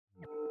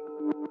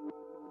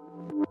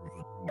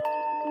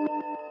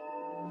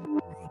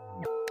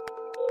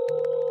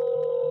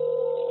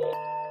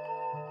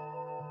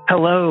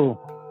Hello,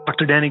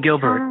 Dr. Danny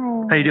Gilbert.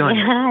 Hi. How you doing?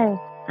 Hi.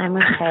 I'm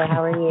okay.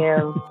 How are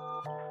you?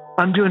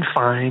 I'm doing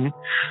fine.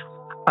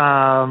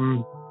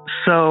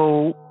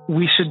 So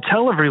we should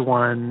tell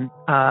everyone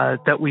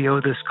that we owe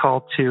this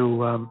call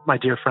to my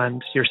dear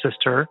friend, your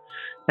sister,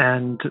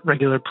 and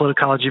regular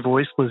politicology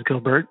voice, Liz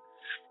Gilbert,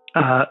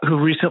 who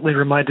recently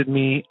reminded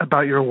me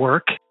about your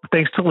work.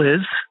 Thanks to Liz,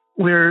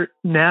 we're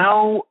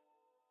now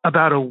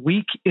about a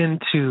week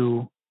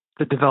into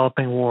the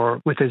developing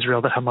war with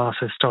Israel that Hamas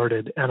has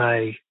started, and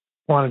I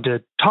wanted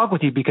to talk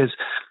with you because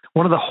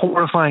one of the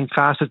horrifying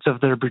facets of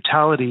their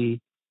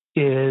brutality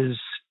is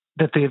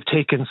that they have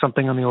taken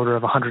something on the order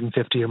of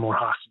 150 or more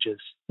hostages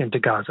into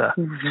Gaza.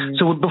 Mm-hmm.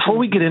 So before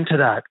we get into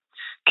that,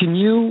 can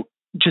you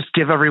just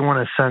give everyone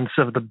a sense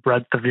of the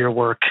breadth of your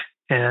work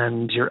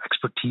and your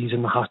expertise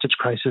in the hostage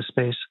crisis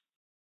space?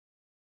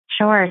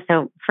 Sure.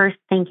 So first,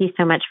 thank you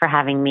so much for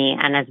having me.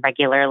 And as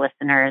regular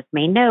listeners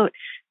may note,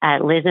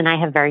 Liz and I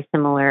have very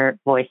similar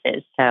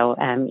voices. So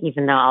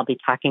even though I'll be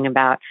talking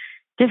about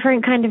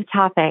different kind of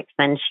topics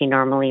than she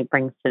normally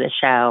brings to the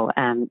show,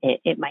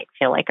 it might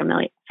feel like a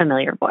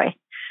familiar voice.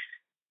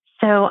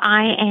 So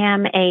I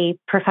am a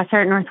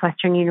professor at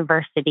Northwestern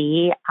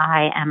University.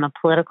 I am a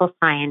political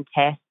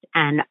scientist,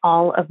 and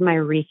all of my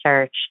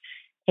research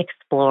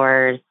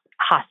explores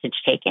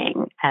hostage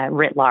taking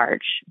writ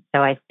large.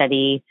 So I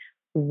study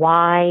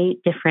why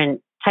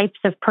different types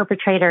of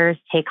perpetrators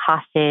take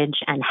hostage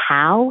and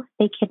how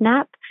they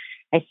kidnap.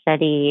 I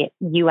study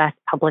U.S.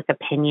 public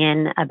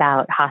opinion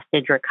about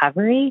hostage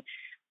recovery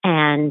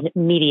and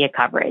media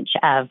coverage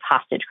of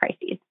hostage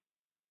crises.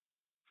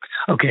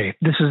 Okay,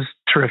 this is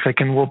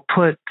terrific, and we'll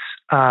put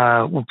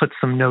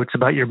some notes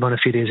about your bona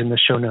fides in the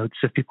show notes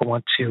if people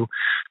want to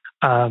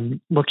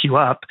look you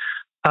up.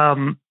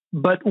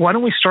 But why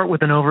don't we start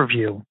with an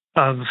overview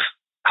of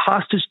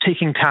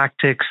hostage-taking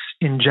tactics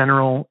in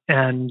general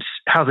and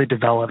how they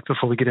developed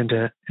before we get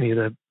into any of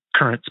the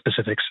current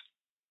specifics?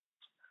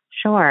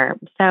 Sure.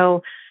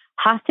 So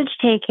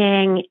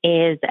hostage-taking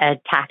is a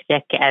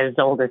tactic as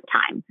old as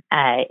time.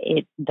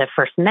 The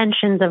first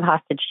mentions of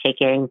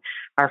hostage-taking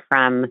are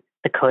from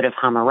the Code of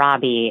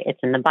Hammurabi. It's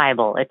in the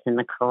Bible. It's in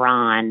the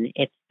Quran.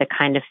 It's the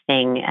kind of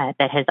thing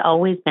that has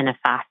always been a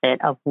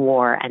facet of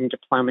war and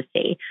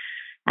diplomacy.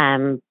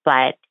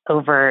 But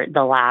over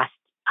the last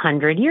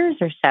 100 years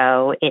or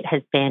so, it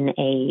has been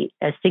a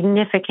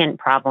significant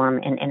problem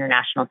in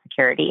international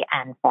security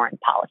and foreign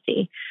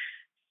policy.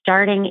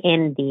 Starting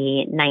in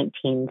the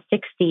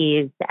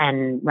 1960s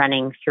and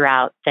running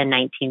throughout the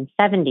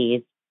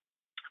 1970s,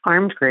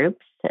 armed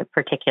groups,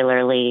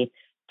 particularly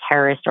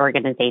terrorist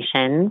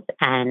organizations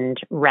and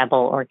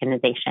rebel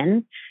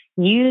organizations,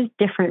 used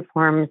different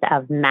forms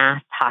of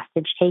mass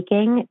hostage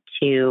taking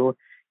to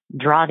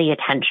draw the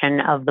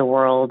attention of the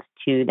world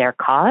to their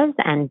cause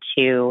and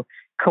to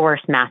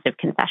coerce massive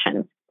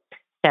concessions.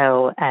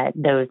 So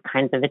those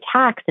kinds of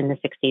attacks in the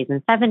 60s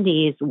and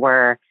 70s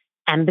were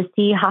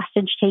embassy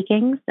hostage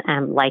takings,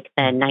 like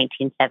the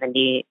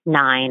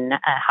 1979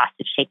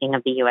 hostage taking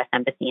of the U.S.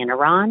 Embassy in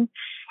Iran,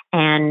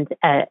 and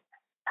a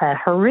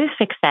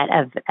horrific set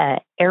of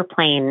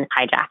airplane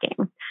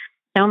hijacking.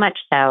 So much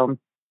so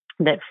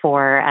that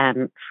for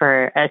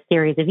a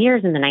series of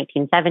years in the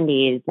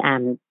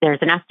 1970s,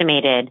 there's an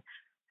estimated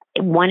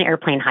one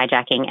airplane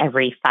hijacking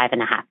every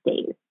 5.5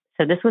 days.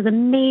 So this was a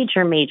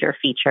major, major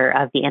feature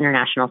of the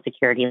international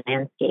security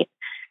landscape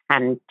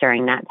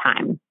during that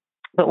time.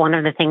 But one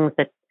of the things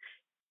that's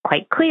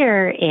quite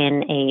clear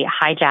in a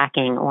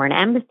hijacking or an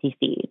embassy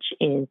siege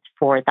is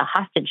for the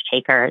hostage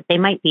taker, they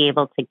might be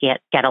able to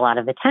get a lot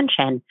of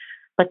attention,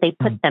 but they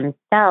put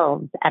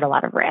themselves at a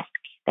lot of risk.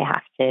 They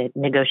have to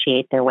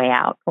negotiate their way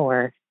out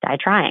or die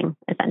trying,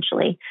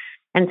 essentially.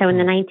 And so in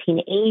the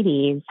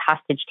 1980s,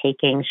 hostage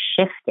taking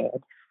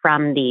shifted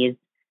from these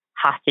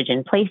hostage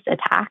in place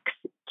attacks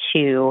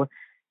to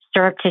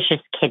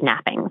surreptitious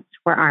kidnappings,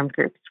 where armed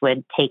groups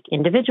would take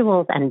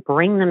individuals and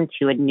bring them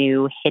to a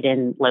new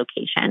hidden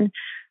location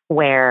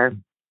where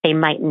they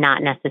might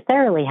not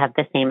necessarily have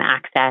the same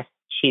access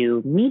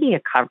to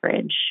media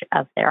coverage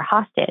of their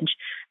hostage,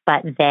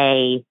 but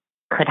they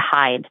could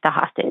hide the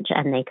hostage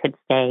and they could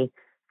stay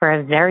for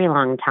a very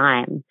long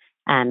time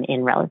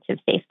in relative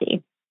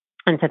safety.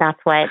 And so that's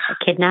what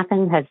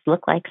kidnapping has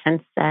looked like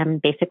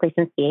basically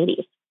since the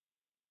 80s.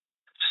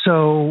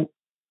 So,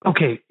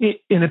 okay,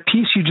 in a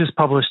piece you just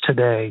published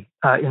today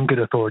in Good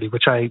Authority,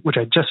 which I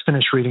just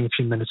finished reading a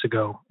few minutes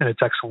ago, and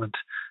it's excellent.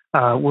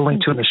 We'll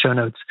link to it in the show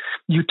notes.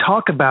 You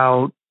talk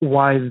about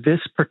why this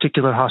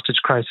particular hostage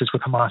crisis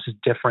with Hamas is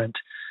different.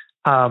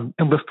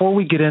 And before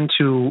we get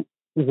into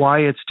why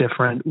it's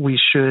different, we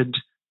should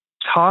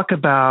talk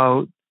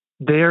about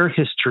their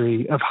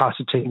history of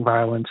hostage-taking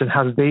violence and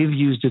how they've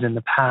used it in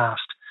the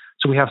past,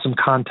 so we have some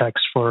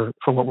context for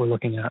what we're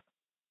looking at.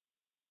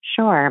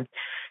 Sure.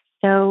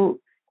 So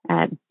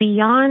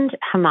beyond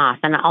Hamas,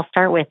 and I'll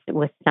start with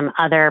some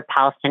other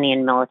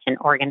Palestinian militant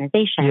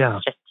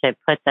organizations, just to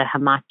put the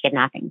Hamas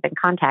kidnappings in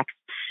context.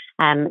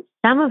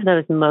 Some of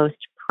those most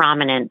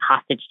prominent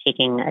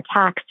hostage-taking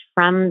attacks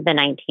from the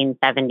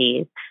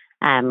 1970s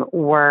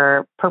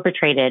were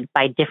perpetrated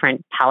by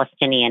different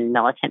Palestinian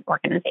militant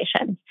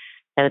organizations.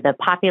 So the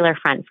Popular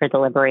Front for the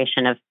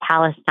Liberation of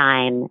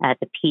Palestine,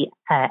 the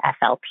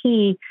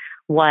PFLP,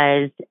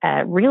 was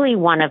really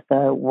one of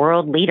the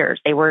world leaders.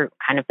 They were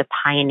kind of the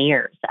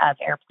pioneers of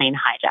airplane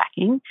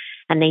hijacking,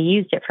 and they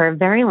used it for a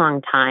very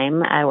long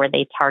time where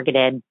they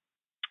targeted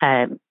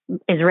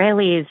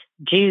Israelis,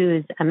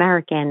 Jews,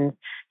 Americans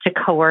to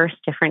coerce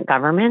different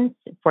governments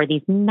for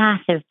these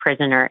massive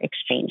prisoner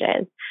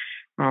exchanges.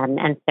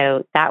 And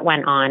so that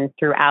went on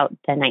throughout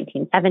the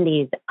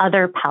 1970s.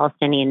 Other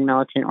Palestinian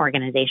militant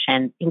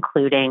organizations,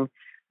 including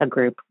a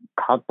group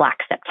called Black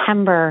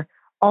September,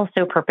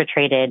 also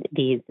perpetrated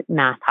these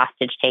mass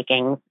hostage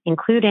takings,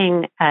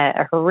 including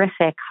a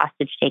horrific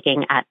hostage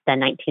taking at the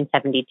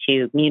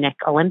 1972 Munich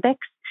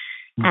Olympics,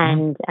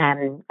 and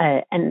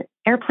an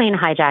airplane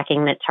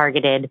hijacking that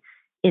targeted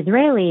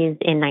Israelis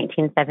in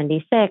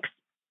 1976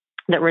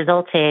 that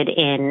resulted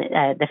in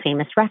the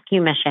famous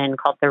rescue mission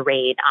called the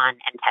Raid on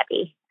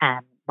Entebbe,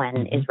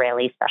 when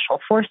Israeli special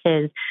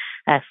forces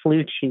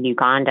flew to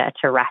Uganda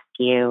to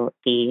rescue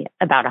the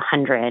about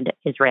 100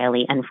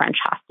 Israeli and French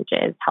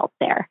hostages held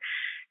there.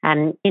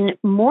 In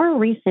more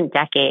recent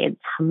decades,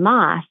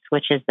 Hamas,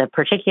 which is the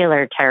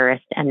particular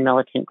terrorist and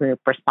militant group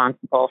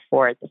responsible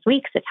for this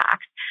week's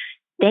attacks,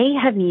 they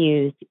have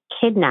used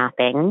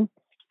kidnapping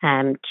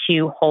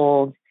to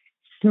hold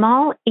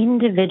small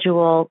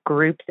individual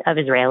groups of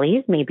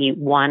Israelis, maybe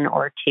one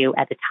or two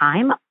at a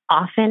time,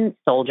 often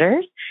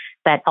soldiers,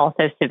 but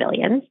also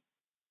civilians,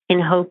 in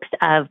hopes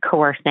of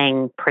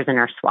coercing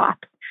prisoner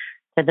swaps.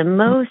 So the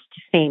most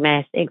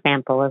famous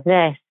example of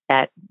this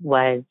that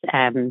was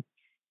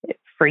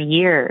for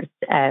years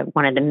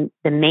one of the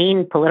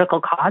main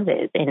political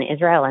causes in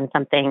Israel and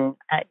something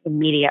in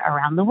media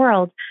around the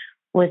world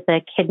was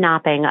the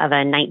kidnapping of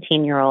a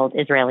 19-year-old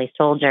Israeli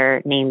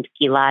soldier named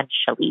Gilad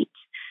Shalit,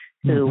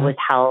 who was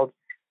held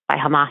by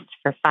Hamas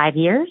for 5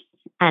 years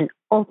and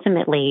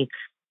ultimately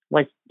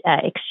was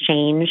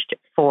exchanged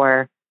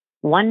for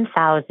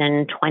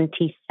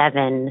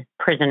 1,027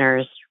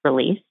 prisoners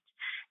released,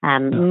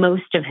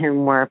 most of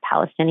whom were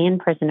Palestinian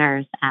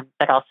prisoners,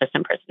 but also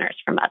some prisoners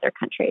from other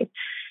countries.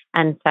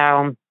 And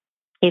so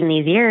in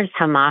these years,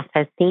 Hamas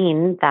has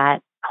seen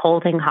that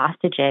holding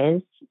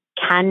hostages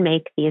can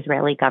make the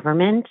Israeli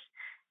government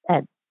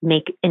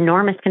make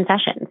enormous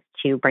concessions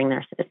to bring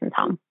their citizens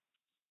home.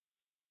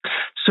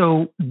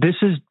 So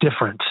this is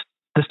different.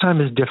 This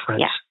time is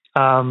different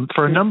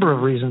for a number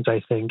of reasons, I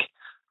think.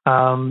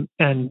 And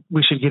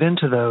we should get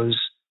into those.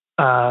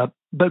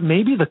 But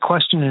maybe the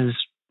question is,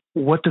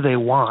 what do they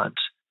want?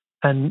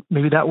 And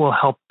maybe that will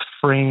help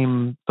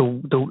frame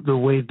the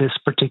way this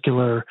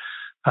particular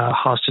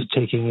hostage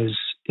taking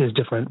is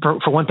different.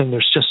 For one thing,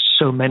 there's just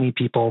so many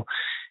people,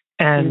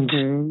 and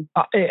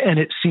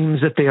it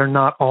seems that they are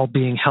not all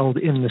being held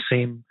in the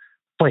same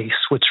place,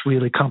 which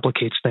really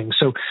complicates things.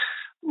 So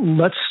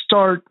let's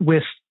start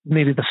with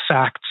maybe the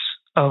facts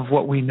of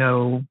what we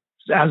know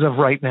as of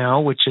right now,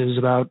 which is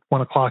about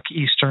 1:00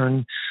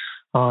 Eastern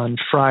on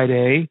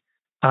Friday,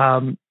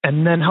 and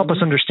then help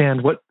us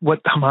understand what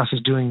Hamas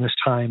is doing this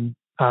time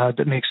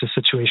that makes the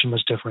situation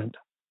much different.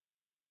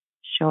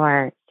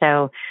 Sure.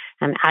 So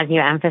as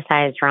you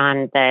emphasized,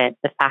 Ron, the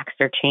facts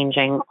are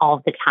changing all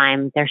the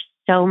time. There's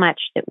so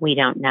much that we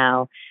don't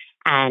know.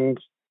 And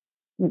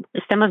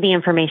some of the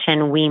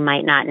information we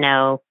might not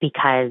know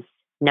because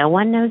no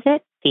one knows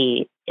it.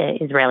 The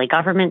Israeli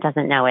government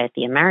doesn't know it.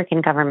 The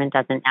American government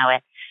doesn't know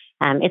it.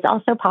 It's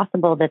also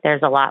possible that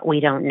there's a lot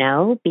we don't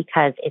know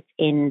because it's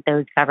in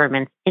those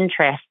governments'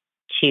 interest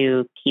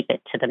to keep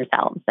it to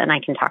themselves. And I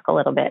can talk a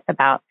little bit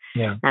about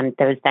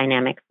those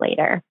dynamics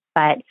later.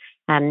 But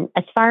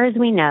as far as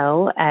we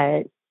know,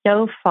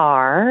 so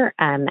far,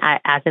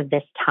 as of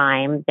this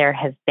time, there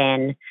have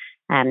been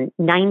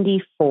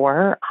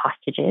 94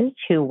 hostages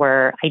who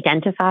were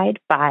identified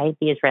by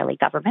the Israeli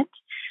government.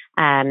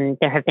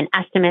 There have been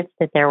estimates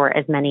that there were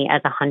as many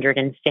as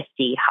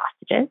 150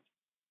 hostages.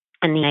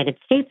 And the United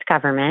States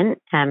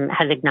government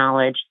has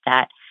acknowledged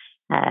that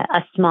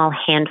a small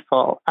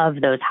handful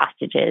of those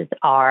hostages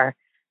are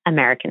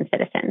American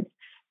citizens.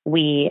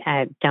 We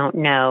don't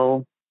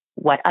know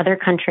what other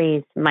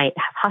countries might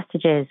have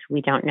hostages.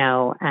 We don't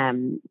know,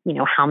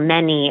 how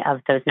many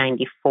of those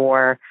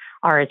 94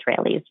 are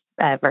Israelis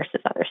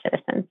versus other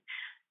citizens.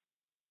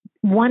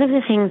 One of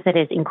the things that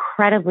is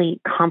incredibly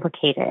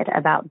complicated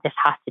about this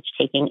hostage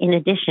taking, in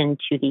addition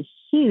to the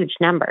huge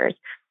numbers,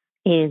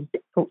 is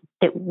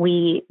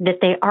that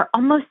they are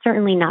almost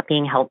certainly not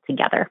being held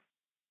together.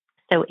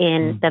 So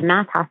in the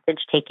mass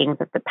hostage takings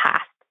of the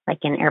past, like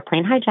in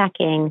airplane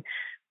hijacking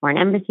or an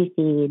embassy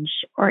siege,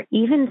 or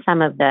even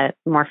some of the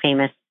more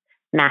famous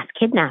mass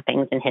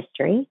kidnappings in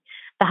history,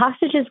 the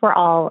hostages were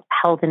all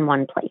held in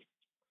one place.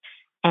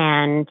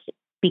 And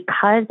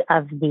because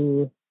of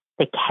the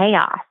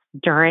chaos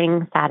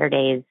during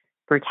Saturday's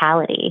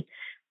brutality,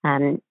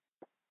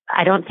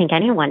 I don't think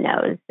anyone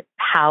knows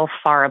how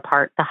far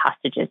apart the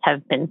hostages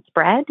have been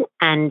spread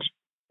and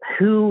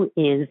who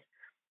is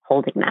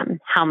holding them,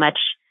 how much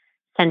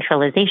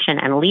centralization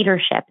and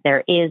leadership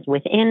there is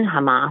within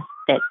Hamas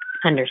that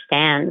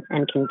understands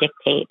and can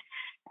dictate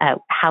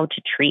how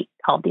to treat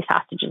all of these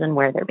hostages and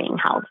where they're being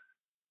held.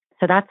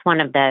 So that's one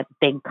of the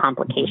big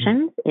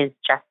complications, is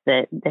just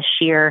the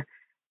sheer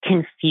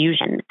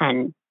confusion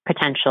and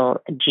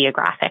potential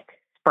geographic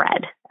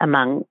spread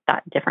among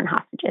different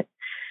hostages.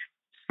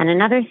 And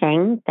another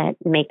thing that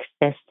makes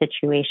this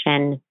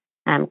situation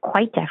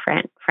quite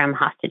different from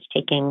hostage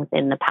takings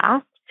in the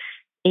past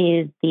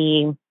is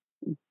the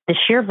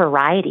sheer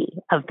variety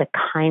of the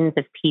kinds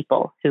of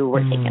people who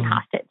were taken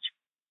hostage.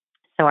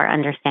 So our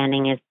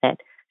understanding is that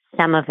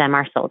some of them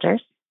are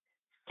soldiers,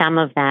 some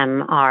of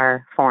them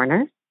are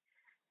foreigners,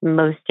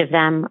 most of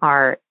them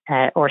are,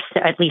 or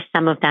at least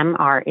some of them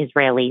are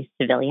Israeli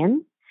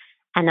civilians.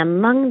 And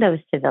among those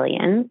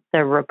civilians,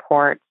 the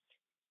reports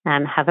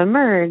have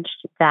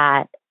emerged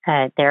that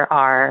there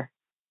are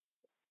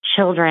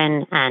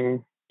children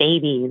and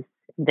babies,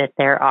 that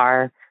there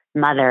are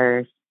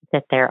mothers,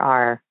 that there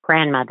are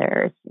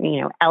grandmothers,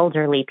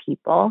 elderly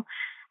people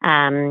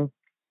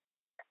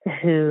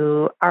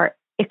who are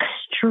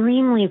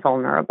extremely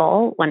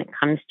vulnerable when it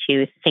comes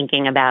to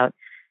thinking about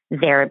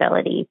their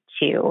ability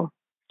to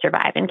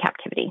survive in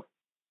captivity.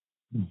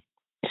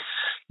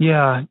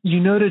 Yeah, you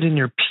noted in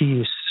your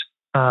piece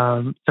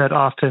that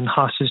often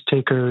hostage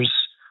takers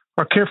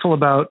are careful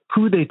about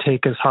who they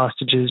take as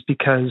hostages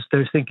because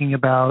they're thinking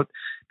about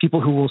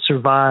people who will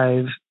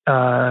survive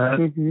a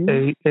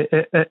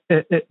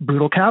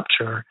brutal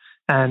capture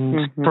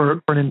and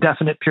for an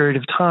indefinite period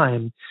of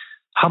time.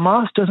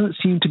 Hamas doesn't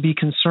seem to be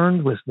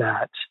concerned with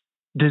that.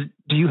 Do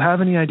you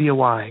have any idea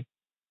why?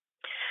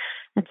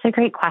 That's a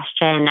great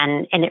question.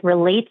 And it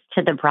relates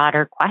to the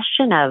broader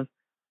question of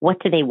what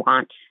do they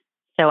want?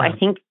 So I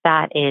think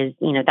that is,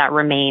 that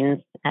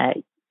remains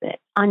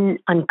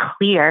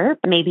unclear,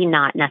 maybe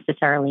not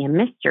necessarily a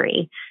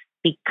mystery,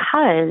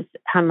 because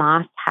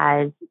Hamas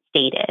has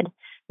stated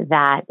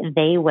that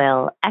they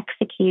will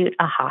execute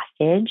a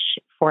hostage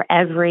for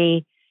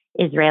every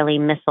Israeli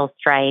missile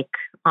strike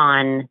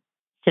on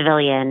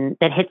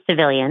that hits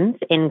civilians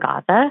in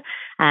Gaza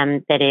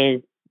that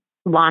is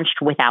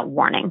launched without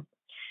warning.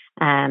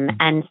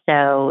 And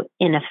so,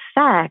 in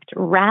effect,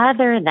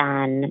 rather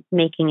than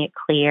making it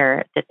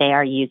clear that they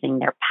are using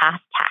their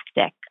past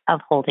tactic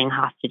of holding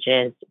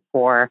hostages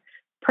for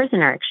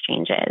prisoner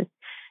exchanges,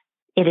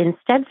 it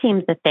instead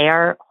seems that they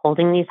are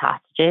holding these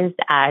hostages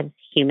as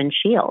human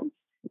shields.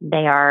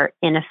 They are,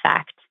 in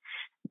effect,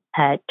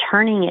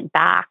 turning it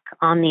back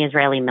on the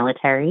Israeli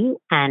military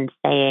and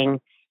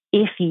saying,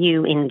 if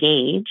you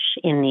engage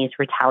in these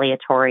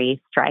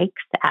retaliatory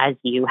strikes, as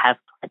you have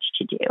pledged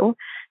to do,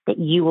 that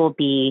you will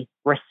be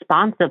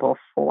responsible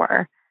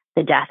for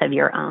the death of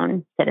your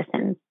own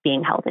citizens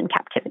being held in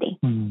captivity.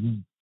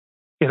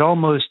 It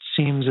almost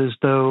seems as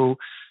though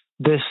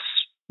this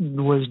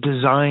was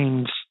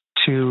designed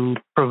to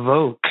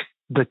provoke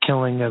the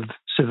killing of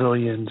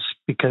civilians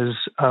because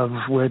of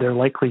where they're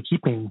likely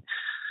keeping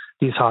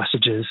these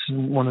hostages.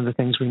 One of the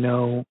things we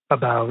know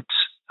about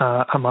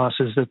Hamas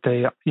is that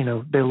they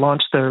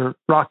launch their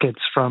rockets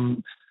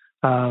from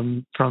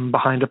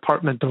behind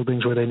apartment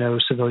buildings where they know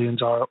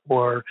civilians are,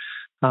 or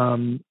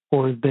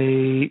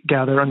they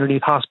gather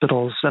underneath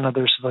hospitals and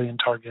other civilian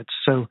targets.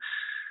 So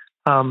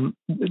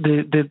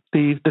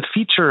the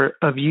feature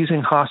of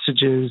using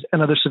hostages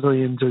and other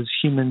civilians as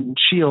human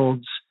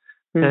shields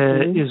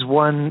is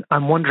one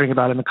I'm wondering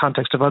about in the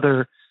context of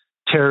other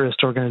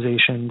terrorist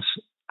organizations.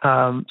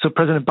 So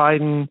President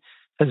Biden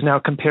has now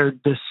compared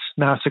this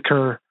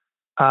massacre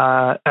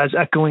as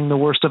echoing the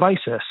worst of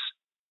ISIS.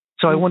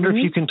 So I wonder if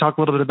you can talk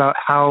a little bit about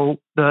how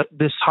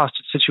this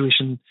hostage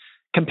situation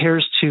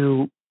compares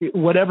to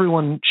what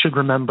everyone should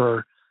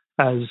remember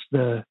as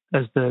the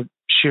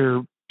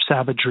sheer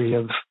savagery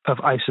of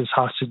ISIS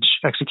hostage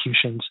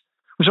executions.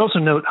 We should also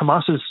note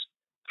Hamas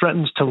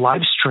threatens to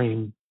live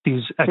stream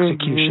these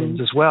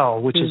executions as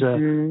well, which is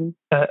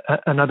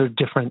another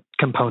different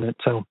component.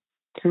 So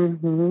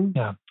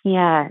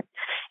yeah,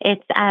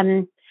 it's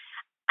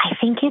I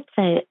think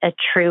it's a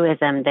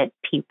truism that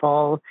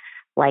people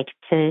like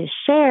to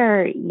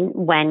share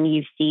when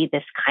you see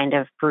this kind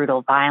of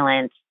brutal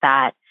violence,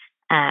 that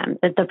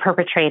the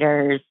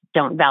perpetrators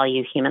don't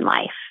value human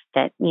life,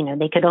 that,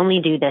 they could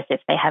only do this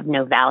if they have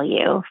no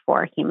value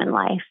for human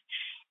life.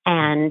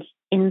 And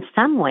in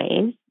some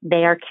ways,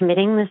 they are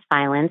committing this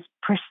violence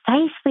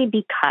precisely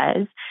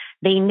because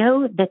they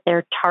know that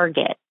their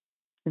target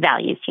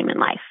values human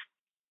life.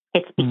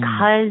 It's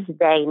because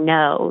they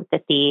know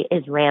that the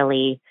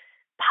Israeli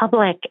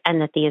public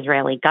and that the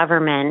Israeli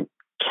government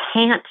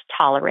can't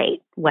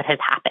tolerate what has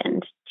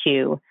happened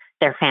to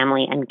their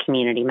family and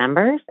community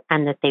members,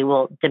 and that they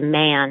will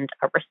demand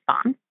a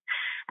response,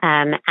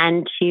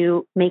 and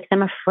to make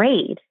them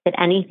afraid that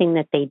anything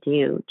that they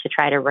do to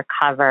try to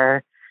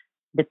recover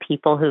the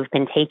people who've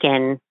been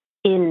taken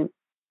in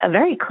a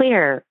very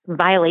clear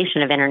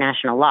violation of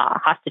international law.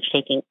 Hostage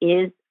taking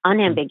is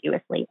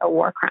unambiguously a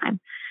war crime.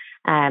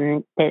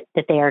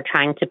 That they are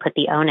trying to put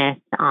the onus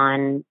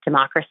on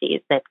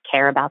democracies that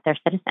care about their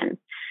citizens.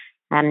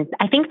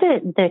 I think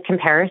that the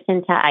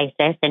comparison to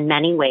ISIS in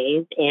many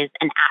ways is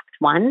an Act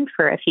One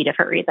for a few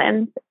different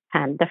reasons.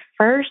 The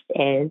first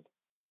is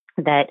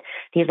that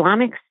the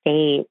Islamic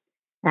State,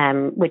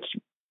 which,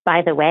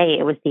 by the way,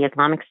 it was the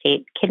Islamic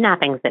State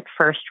kidnappings that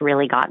first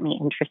really got me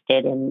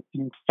interested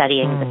in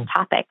studying this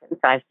topic. And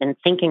so I've been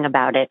thinking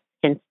about it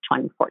since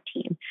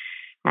 2014.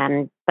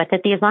 But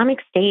that the Islamic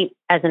State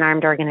as an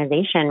armed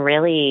organization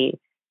really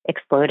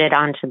exploded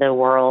onto the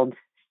world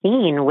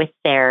scene with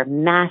their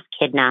mass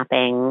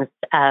kidnappings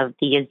of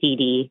the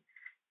Yazidi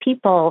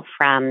people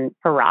from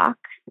Iraq.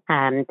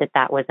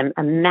 That was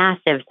a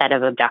massive set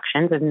of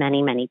abductions of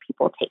many, many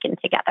people taken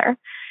together.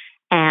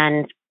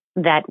 And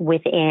that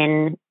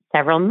within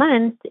several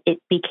months, it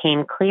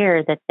became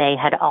clear that they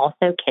had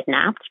also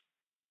kidnapped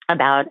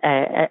about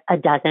a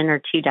dozen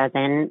or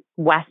 24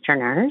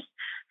 Westerners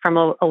from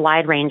a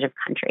wide range of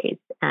countries.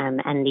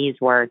 And these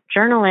were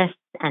journalists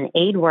and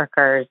aid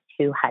workers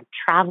who had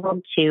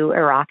traveled to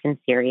Iraq and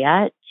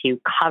Syria to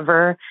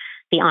cover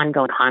the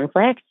ongoing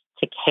conflict,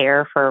 to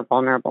care for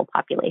vulnerable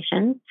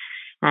populations.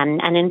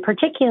 And in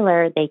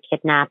particular, they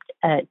kidnapped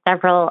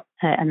several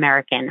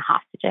American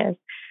hostages.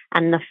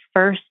 And the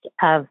first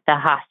of the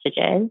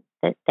hostages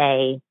that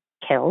they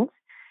killed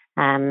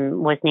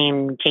was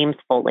named James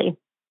Foley.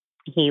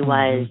 He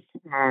was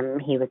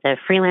a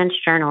freelance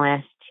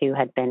journalist who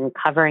had been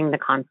covering the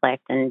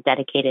conflict and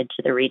dedicated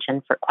to the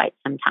region for quite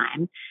some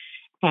time.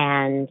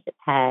 And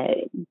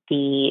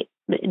the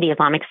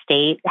Islamic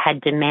State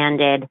had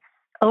demanded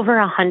over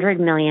 $100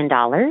 million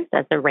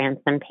as a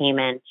ransom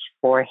payment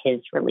for his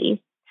release.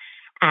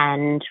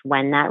 And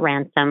when that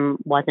ransom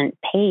wasn't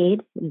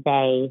paid,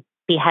 they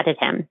beheaded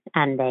him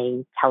and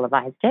they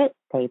televised it.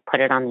 They put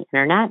it on the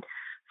internet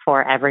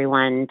for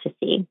everyone to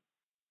see.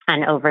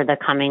 And over the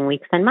coming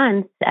weeks and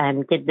months,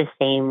 did the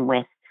same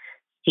with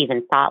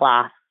Stephen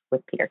Sotloff,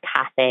 with Peter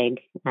Kassig,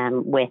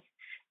 with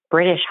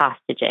British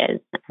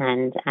hostages.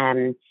 And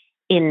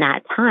in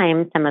that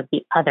time, some of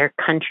the other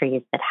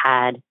countries that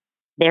had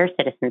their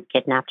citizens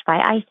kidnapped by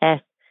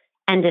ISIS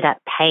ended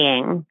up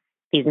paying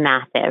these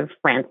massive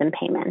ransom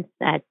payments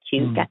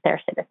to get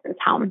their citizens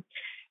home.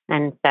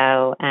 And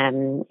so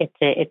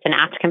it's an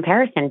apt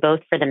comparison,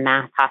 both for the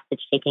mass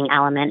hostage-taking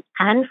element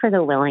and for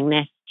the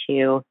willingness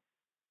to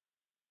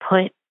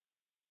put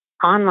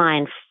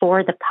online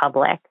for the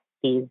public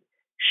these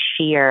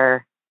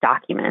sheer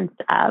documents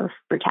of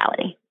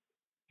brutality.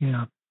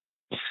 Yeah.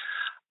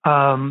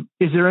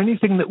 Is there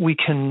anything that we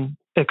can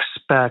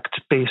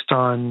expect based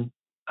on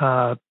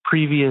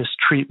previous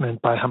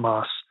treatment by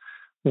Hamas?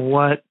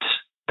 What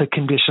the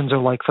conditions are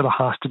like for the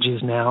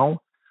hostages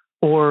now?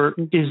 Or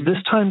is this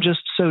time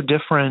just so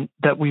different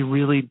that we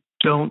really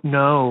don't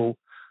know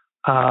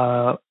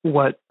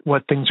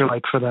what things are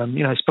like for them?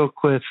 You know, I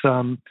spoke with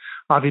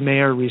Avi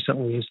Meir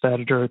recently, who's the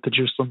editor at the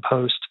Jerusalem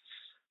Post,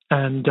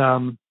 and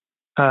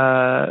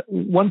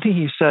one thing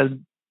he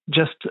said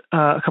just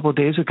a couple of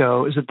days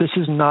ago is that this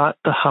is not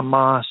the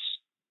Hamas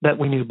that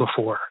we knew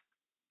before.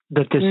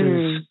 That this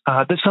is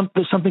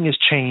that something has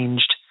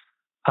changed,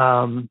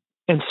 and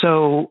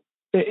so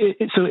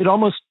it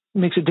almost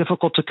makes it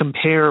difficult to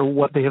compare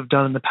what they have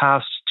done in the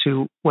past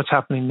to what's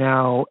happening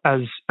now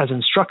as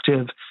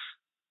instructive.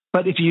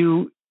 But if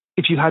you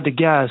had to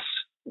guess,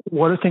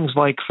 what are things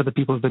like for the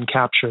people who've been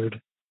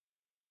captured?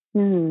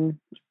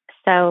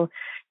 So,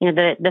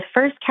 the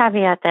first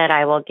caveat that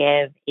I will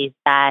give is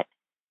that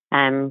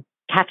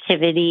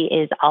captivity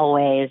is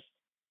always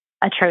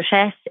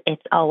atrocious.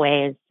 It's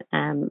always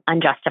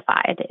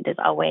unjustified. It is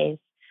always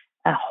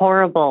a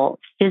horrible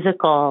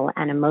physical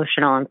and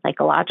emotional and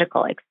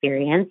psychological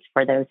experience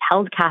for those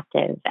held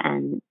captive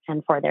and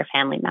for their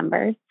family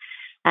members.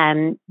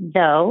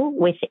 Though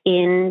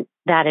within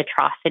that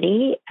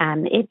atrocity,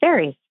 it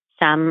varies.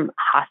 Some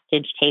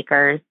hostage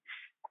takers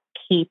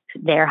keep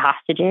their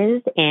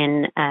hostages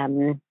in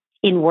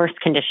worse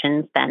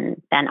conditions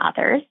than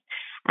others.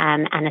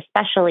 And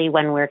especially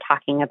when we're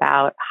talking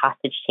about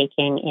hostage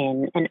taking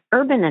in an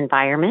urban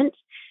environment,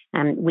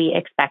 we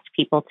expect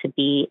people to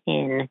be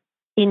in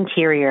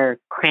interior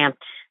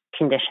cramped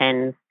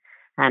conditions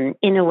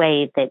in a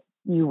way that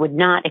you would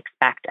not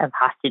expect of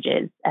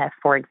hostages.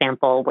 For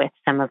example, with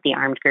some of the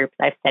armed groups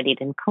I've studied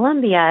in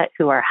Colombia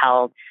who are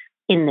held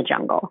in the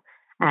jungle.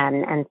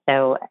 And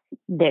so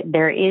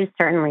there is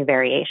certainly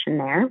variation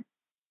there.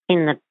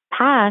 In the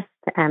past,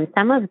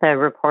 some of the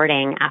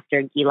reporting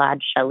after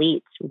Gilad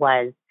Shalit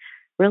was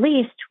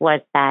released was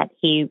that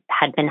he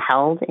had been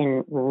held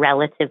in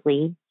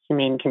relatively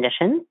humane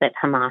conditions, that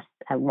Hamas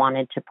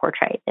wanted to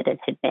portray that it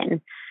had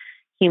been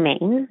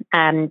humane.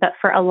 But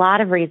for a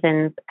lot of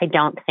reasons, I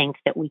don't think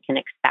that we can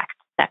expect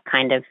that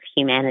kind of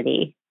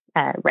humanity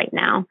right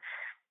now.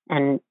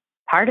 And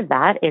part of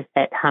that is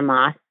that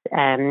Hamas,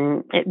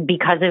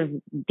 because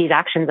of these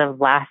actions of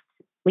last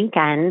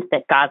weekend,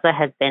 that Gaza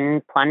has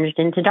been plunged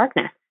into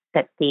darkness,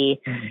 that the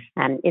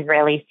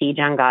Israeli siege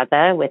on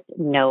Gaza with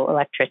no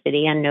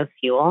electricity and no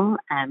fuel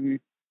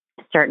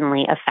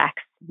certainly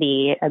affects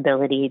the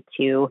ability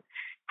to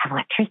have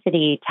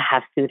electricity, to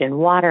have food and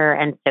water.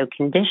 And so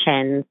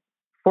conditions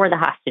for the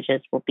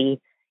hostages will be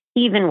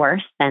even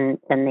worse than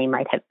they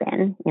might have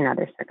been in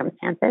other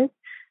circumstances.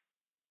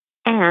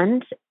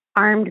 And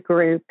armed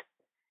groups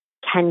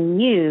can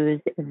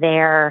use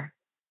their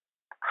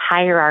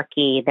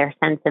hierarchy, their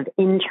sense of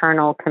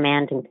internal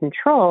command and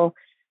control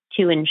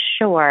to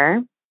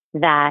ensure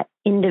that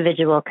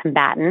individual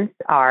combatants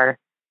are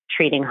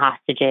treating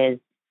hostages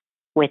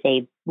with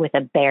a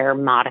bare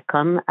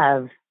modicum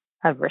of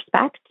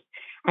respect.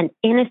 And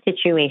in a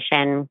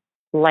situation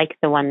like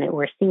the one that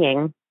we're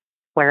seeing,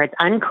 where it's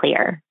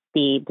unclear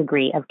the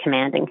degree of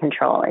command and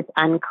control, it's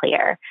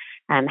unclear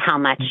how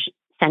much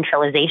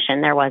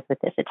centralization there was with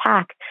this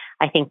attack,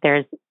 I think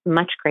there's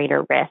much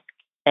greater risk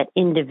that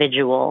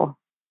individual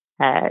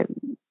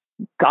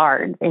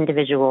guards,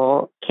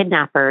 individual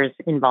kidnappers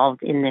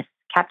involved in this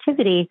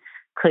captivity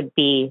could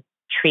be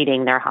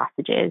treating their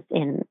hostages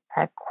in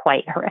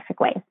quite horrific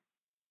ways.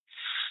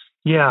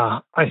 Yeah,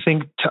 I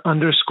think to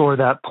underscore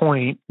that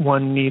point,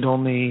 one need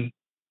only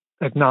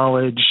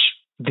acknowledge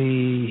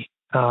the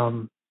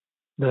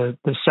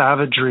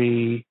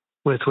savagery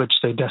with which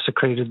they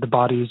desecrated the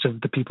bodies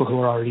of the people who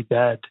are already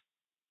dead.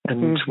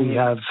 And we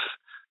have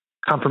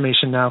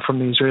confirmation now from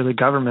the Israeli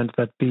government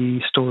that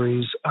the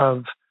stories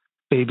of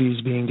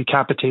babies being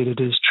decapitated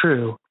is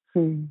true.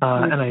 And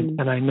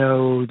I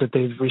know that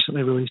they've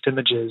recently released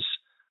images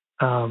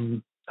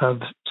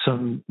of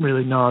some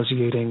really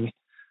nauseating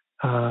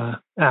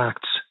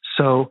acts.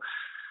 So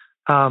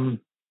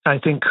I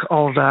think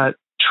all that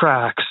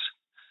tracks.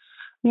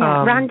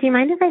 Yeah, Ron, do you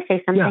mind if I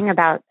say something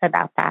about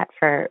that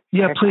for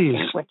a please.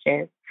 second, which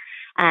is,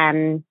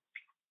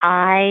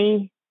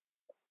 I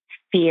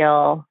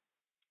feel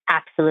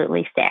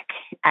absolutely sick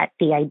at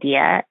the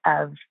idea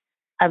of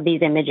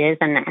these images,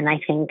 and I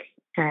think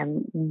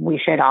we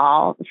should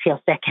all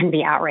feel sick and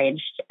be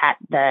outraged at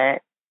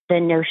the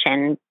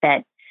notion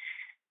that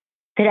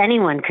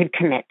anyone could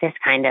commit this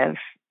kind of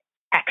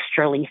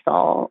extra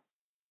lethal,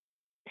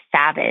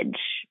 savage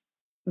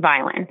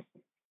violence.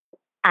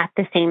 At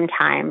the same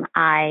time,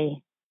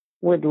 I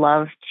would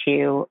love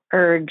to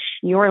urge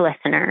your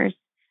listeners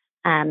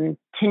to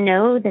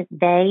know that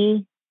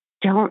they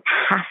don't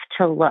have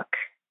to look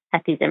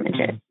at these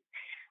images,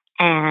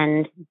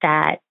 and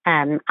that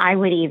I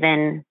would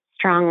even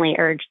strongly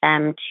urge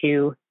them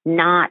to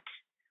not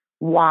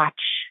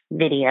watch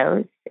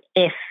videos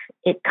if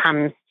it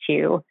comes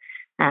to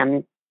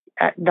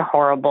the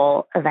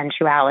horrible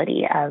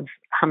eventuality of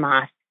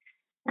Hamas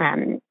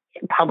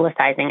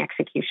publicizing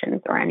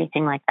executions or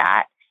anything like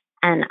that.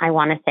 And I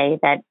want to say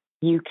that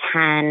you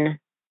can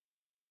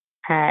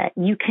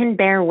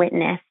bear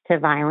witness to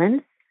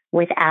violence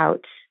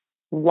without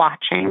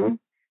watching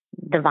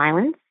the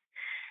violence.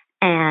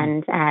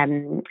 And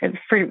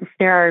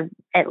there are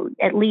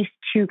at least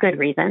two good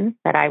reasons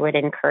that I would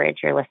encourage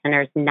your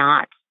listeners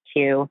not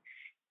to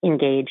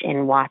engage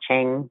in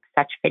watching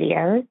such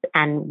videos.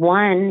 And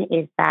one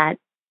is that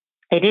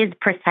it is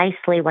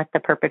precisely what the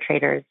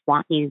perpetrators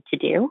want you to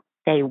do.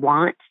 They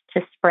want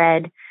to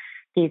spread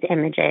these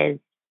images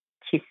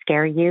to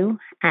scare you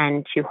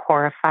and to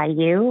horrify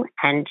you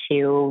and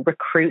to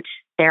recruit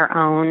their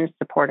own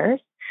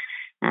supporters.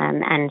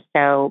 And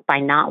so by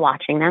not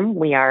watching them,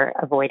 we are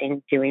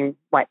avoiding doing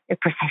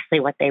precisely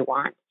what they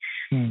want.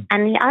 And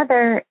the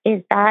other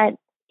is that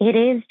it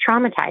is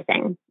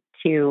traumatizing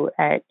to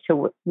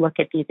look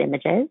at these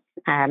images.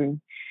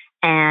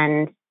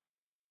 And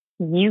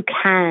you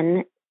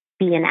can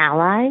be an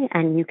ally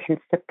and you can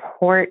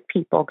support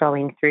people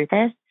going through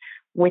this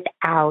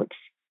without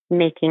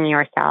making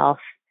yourself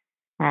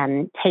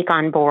take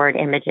on board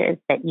images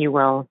that you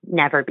will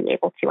never be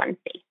able to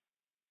unsee.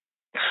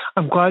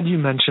 I'm glad you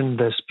mentioned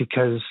this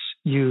because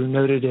you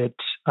noted it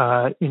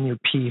in your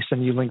piece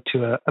and you linked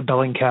to a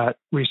Bellingcat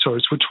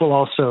resource, which we'll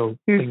also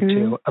link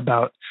to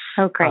about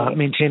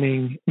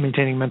maintaining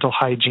mental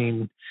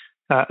hygiene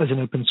as an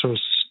open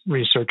source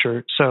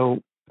researcher.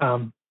 So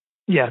thank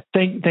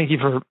you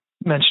for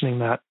mentioning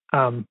that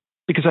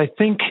because I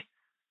think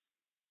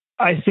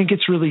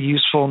it's really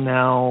useful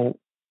now.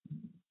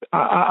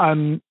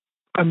 I'm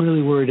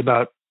really worried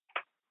about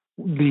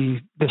the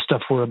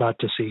stuff we're about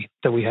to see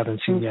that we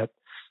haven't seen yet.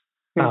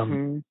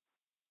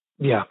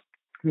 Yeah.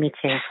 Me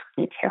too.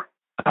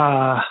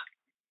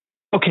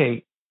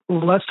 Okay,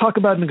 let's talk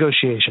about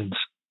negotiations.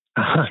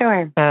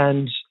 Sure.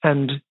 and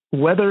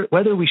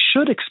whether we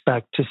should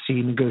expect to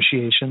see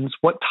negotiations,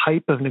 what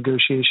type of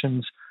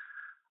negotiations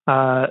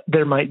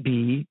there might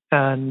be,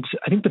 and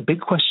I think the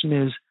big question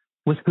is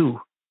with who.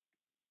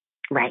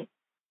 Right.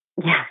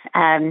 Yeah.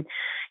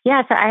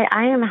 So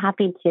I am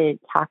happy to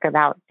talk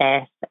about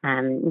this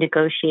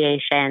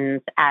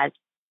negotiations, as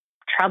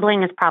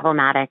troubling as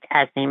problematic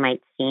as they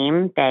might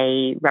seem.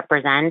 They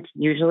represent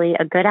usually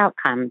a good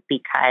outcome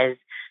because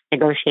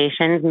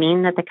negotiations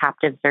mean that the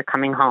captives are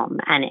coming home.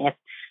 And if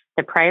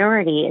the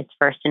priority is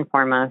first and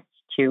foremost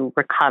to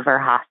recover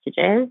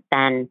hostages,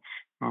 then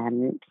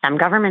some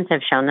governments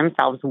have shown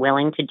themselves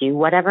willing to do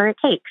whatever it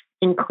takes,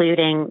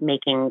 including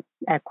making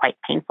quite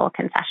painful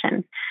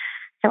concessions.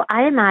 So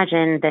I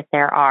imagine that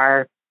there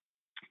are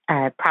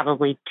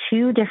probably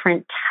two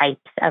different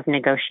types of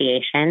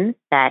negotiations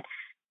that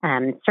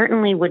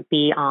certainly would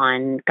be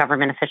on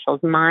government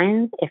officials'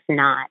 minds, if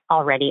not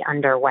already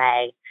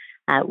underway.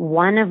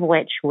 One of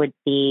which would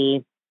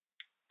be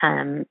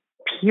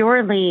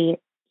purely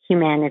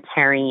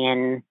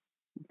humanitarian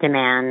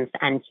demands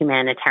and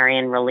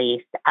humanitarian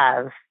relief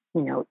of,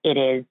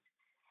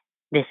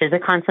 this is a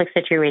conflict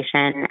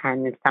situation,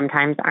 and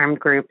sometimes armed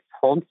groups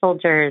hold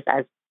soldiers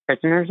as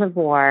prisoners of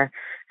war.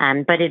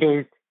 But it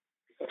is,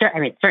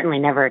 it's certainly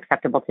never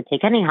acceptable to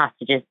take any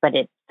hostages, but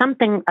it's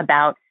something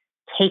about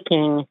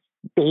taking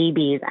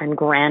babies and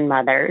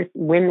grandmothers,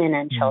 women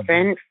and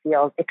children,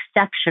 feels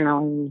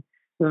exceptionally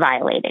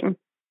violating.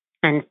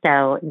 And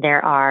so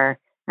there are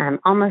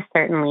almost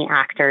certainly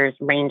actors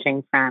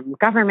ranging from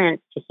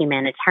governments to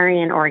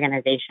humanitarian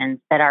organizations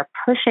that are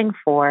pushing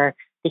for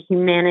the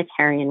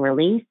humanitarian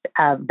release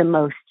of the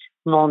most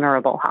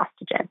vulnerable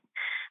hostages,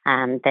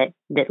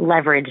 that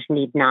leverage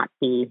need not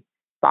be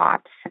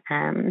bought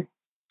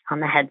on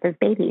the heads of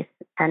babies.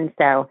 And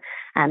so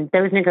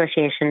those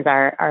negotiations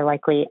are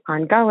likely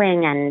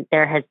ongoing, and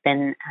there has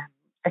been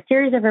a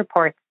series of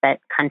reports that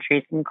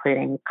countries,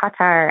 including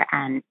Qatar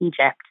and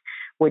Egypt,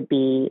 would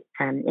be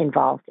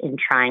involved in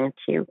trying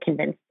to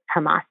convince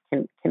Hamas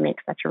to make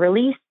such a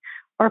release,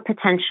 or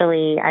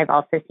potentially, I've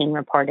also seen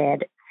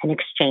reported an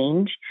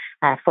exchange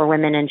for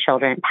women and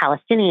children,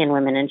 Palestinian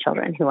women and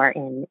children who are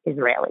in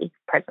Israeli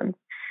prisons.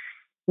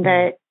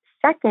 The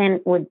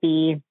second would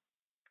be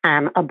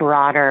a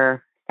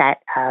broader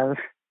set of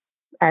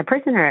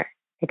prisoner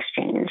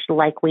exchange,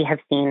 like we have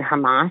seen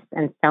Hamas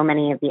and so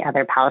many of the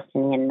other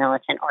Palestinian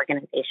militant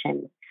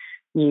organizations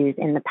use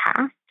in the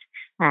past,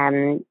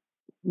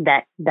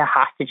 that the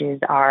hostages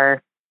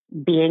are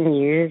being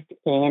used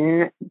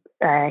in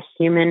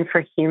human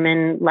for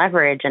human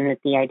leverage, and that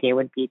the idea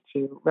would be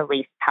to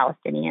release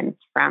Palestinians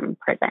from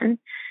prison.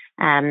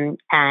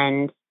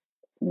 And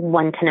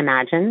one can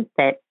imagine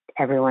that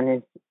everyone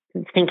is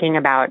thinking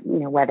about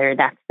whether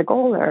that's the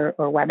goal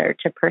or whether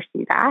to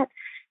pursue that.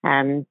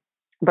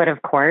 But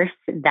of course,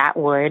 that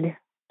would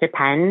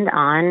depend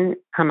on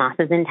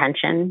Hamas's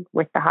intention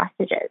with the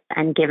hostages.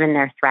 And given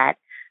their threat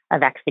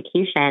of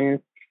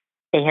execution,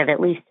 they have at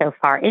least so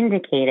far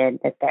indicated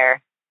that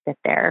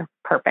their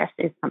purpose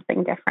is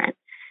something different.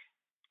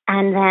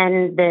 And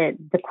then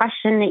the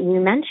question that you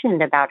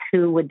mentioned about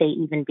who would they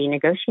even be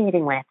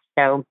negotiating with.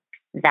 So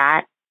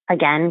that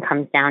again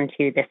comes down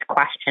to this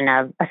question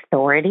of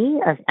authority,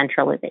 of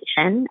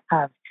centralization,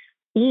 of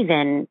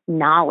even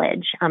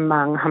knowledge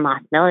among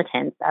Hamas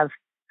militants of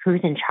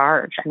who's in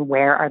charge and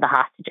where are the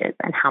hostages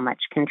and how much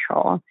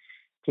control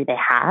do they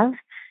have.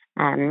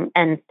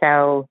 And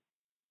so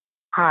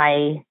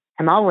I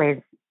am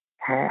always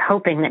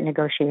hoping that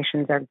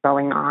negotiations are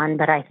going on,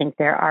 but I think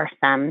there are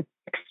some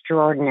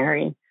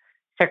extraordinary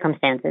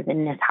circumstances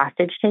in this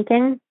hostage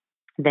taking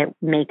that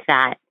make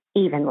that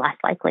even less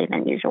likely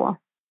than usual.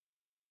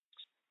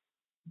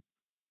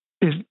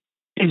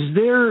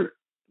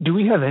 Do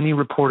we have any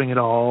reporting at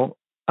all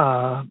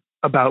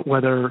about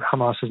whether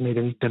Hamas has made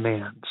any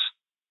demands?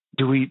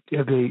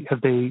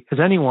 Has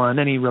anyone,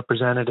 any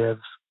representative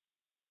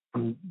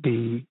from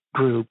the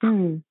group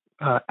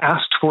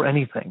asked for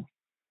anything?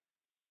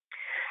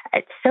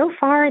 So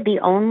far, the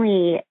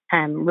only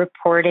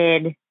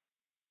reported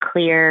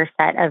clear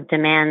set of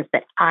demands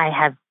that I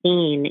have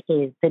seen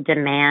is the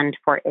demand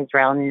for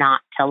Israel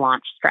not to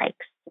launch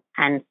strikes.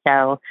 And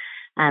so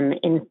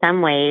in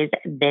some ways,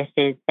 this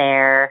is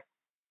they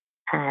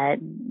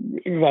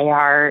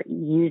are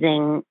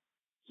using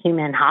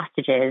human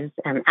hostages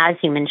as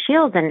human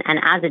shields and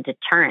as a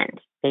deterrent,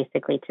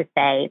 basically to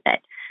say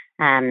that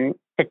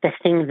the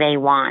thing they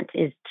want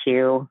is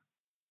to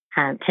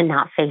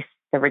not face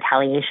the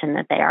retaliation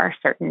that they are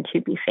certain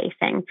to be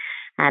facing.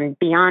 And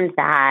beyond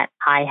that,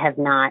 I have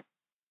not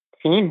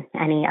seen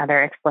any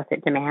other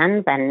explicit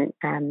demands,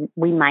 and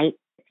we might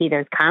see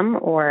those come,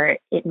 or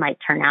it might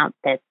turn out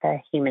that the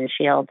human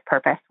shield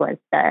purpose was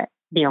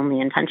the only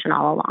intention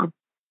all along.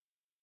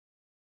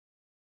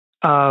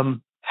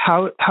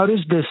 How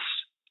does this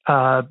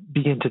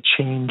begin to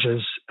change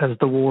as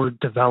the war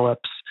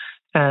develops?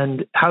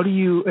 And how do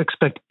you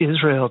expect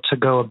Israel to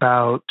go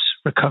about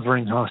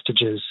recovering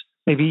hostages?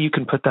 Maybe you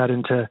can put that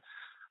into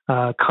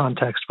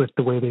context with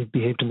the way they've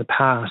behaved in the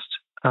past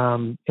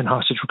in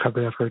hostage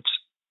recovery efforts.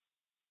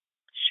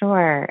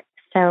 Sure.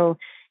 So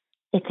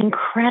it's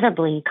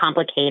incredibly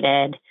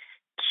complicated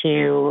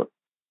to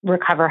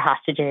recover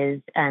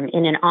hostages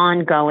in an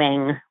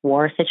ongoing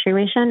war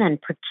situation, and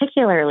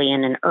particularly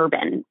in an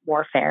urban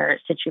warfare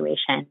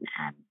situation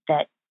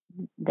that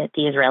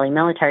the Israeli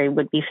military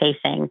would be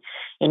facing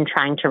in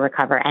trying to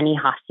recover any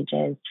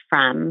hostages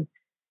from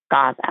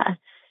Gaza.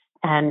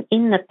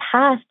 In the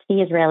past,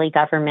 the Israeli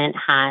government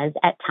has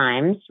at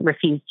times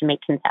refused to make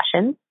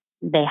concessions.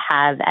 They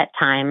have at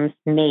times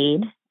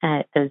made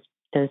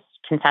those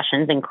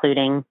concessions,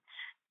 including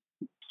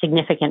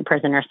significant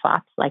prisoner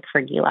swaps, like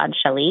for Gilad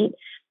Shalit.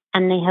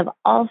 And they have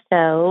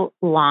also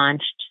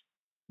launched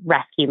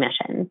rescue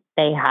missions.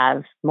 They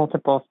have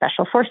multiple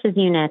special forces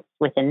units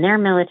within their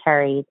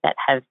military that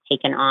have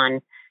taken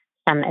on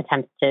some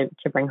attempts to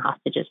bring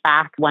hostages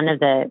back. One of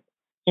the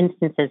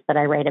instances that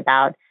I write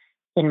about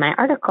in my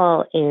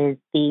article is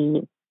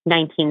the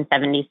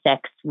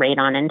 1976 raid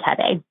on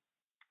Entebbe,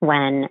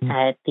 when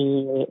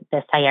the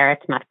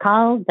Sayeret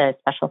Matkal, the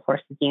Special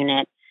Forces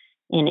unit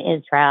in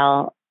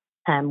Israel,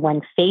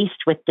 when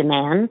faced with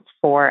demands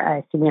for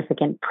a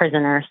significant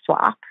prisoner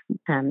swap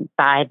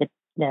by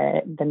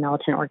the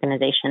militant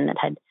organization that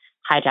had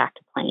hijacked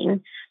a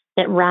plane,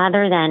 that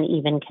rather than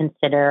even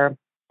consider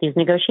these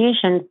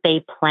negotiations,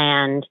 they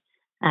planned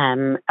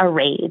a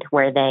raid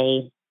where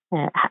they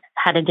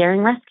had a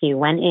daring rescue,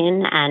 went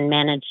in and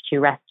managed to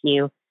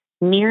rescue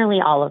nearly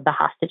all of the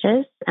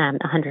hostages,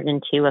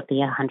 102 of the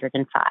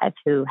 105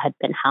 who had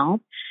been held,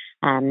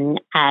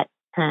 at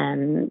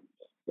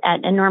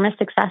enormous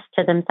success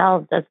to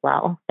themselves as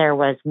well. There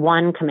was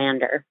one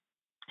commander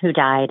who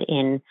died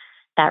in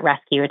that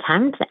rescue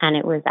attempt, and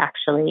it was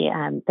actually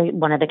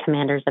one of the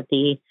commanders of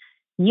the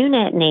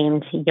unit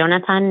named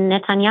Yonatan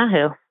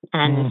Netanyahu.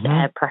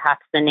 And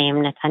perhaps the name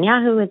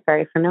Netanyahu is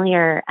very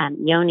familiar.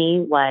 Yoni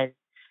was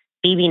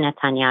Bibi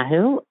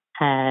Netanyahu,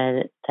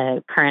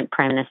 the current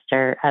prime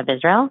minister of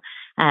Israel.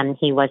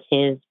 He was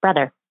his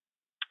brother.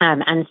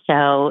 And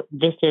so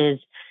this is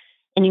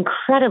an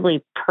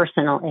incredibly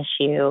personal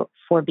issue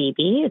for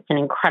Bibi. It's an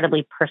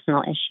incredibly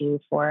personal issue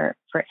for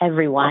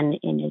everyone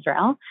in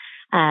Israel,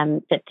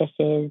 that this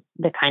is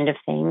the kind of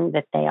thing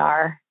that they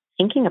are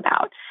thinking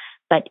about.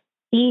 But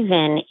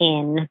even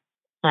in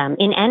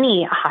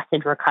any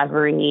hostage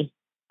recovery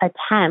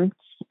attempt,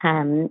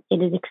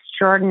 it is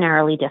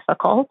extraordinarily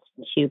difficult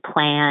to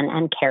plan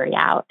and carry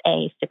out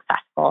a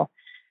successful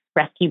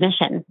rescue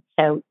mission.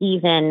 So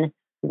even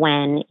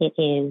when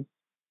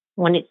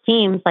it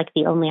seems like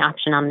the only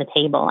option on the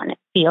table and it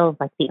feels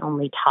like the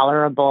only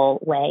tolerable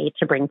way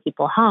to bring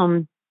people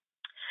home,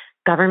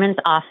 governments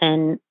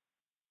often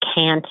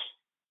can't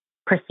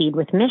proceed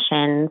with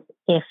missions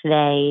if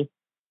they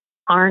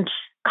aren't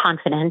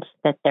confident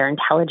that their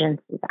intelligence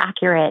is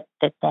accurate,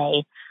 that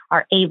they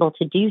are able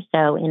to do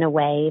so in a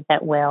way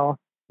that will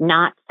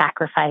not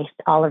sacrifice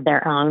all of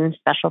their own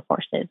special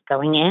forces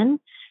going in.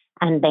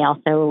 And they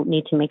also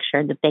need to make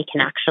sure that they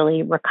can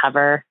actually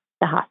recover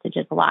the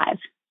hostages alive.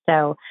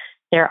 So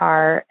there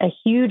are a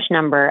huge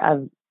number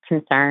of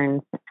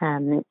concerns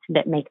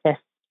that make this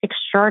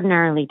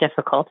extraordinarily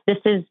difficult. This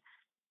is,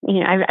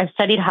 I've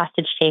studied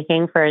hostage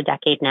taking for a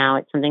decade now.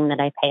 It's something that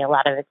I pay a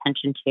lot of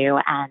attention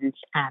to. And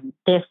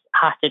this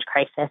hostage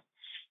crisis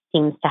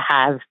seems to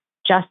have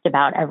just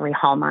about every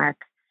hallmark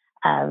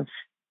of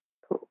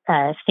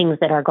things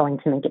that are going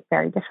to make it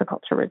very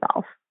difficult to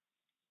resolve.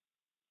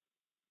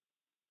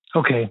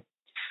 Okay.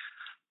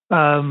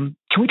 Can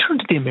we turn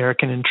to the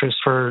American interest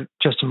for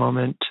just a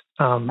moment?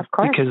 Of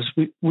course.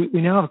 Because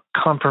we now have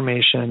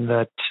confirmation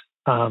that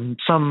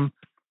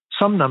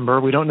some number,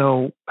 we don't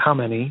know how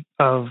many,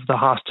 of the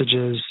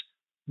hostages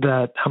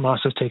that Hamas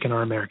has taken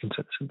are American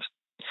citizens.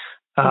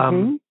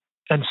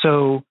 And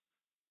so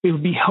it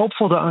would be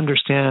helpful to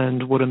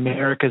understand what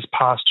America's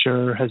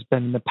posture has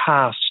been in the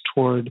past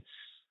toward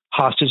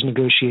hostage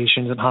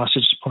negotiations and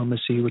hostage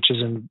diplomacy, which is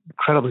an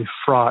incredibly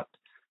fraught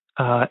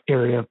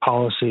area of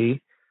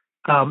policy,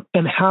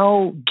 and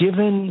how,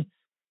 given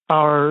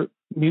our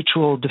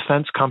mutual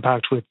defense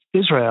compact with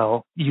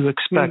Israel, you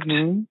expect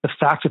the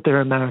fact that there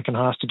are American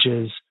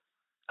hostages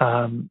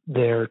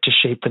there to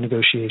shape the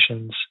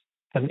negotiations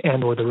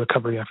and or the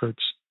recovery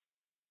efforts.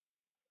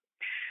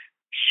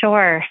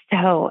 Sure.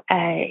 So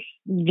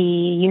the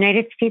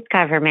United States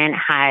government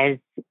has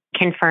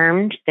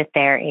confirmed that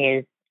there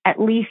is at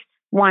least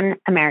one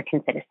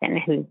American citizen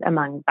who's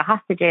among the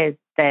hostages.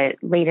 The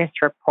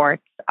latest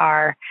reports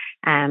are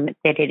that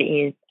it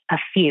is a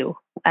few.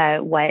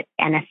 What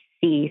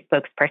NSC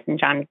spokesperson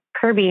John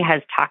Kirby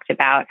has talked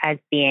about as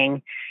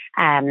being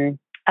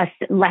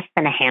less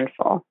than a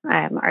handful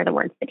are the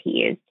words that he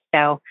used.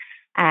 So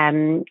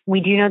we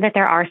do know that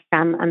there are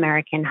some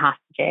American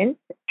hostages,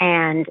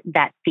 and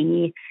that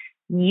the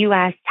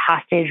U.S.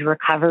 hostage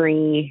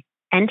recovery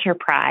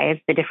enterprise,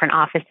 the different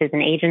offices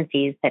and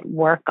agencies that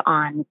work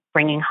on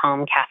bringing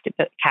home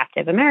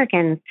captive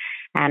Americans,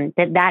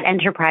 that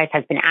enterprise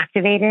has been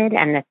activated,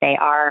 and that they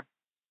are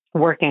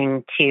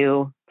working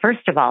to,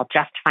 first of all,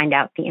 just find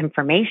out the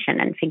information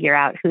and figure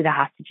out who the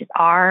hostages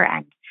are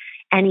and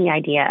any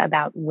idea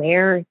about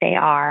where they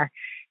are,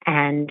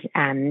 and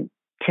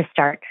to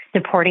start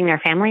supporting their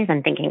families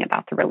and thinking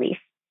about the release.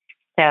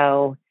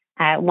 So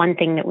one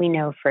thing that we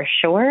know for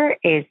sure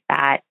is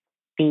that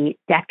the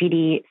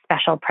Deputy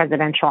Special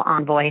Presidential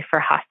Envoy for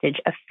Hostage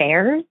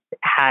Affairs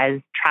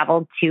has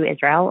traveled to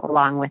Israel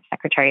along with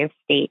Secretary of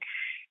State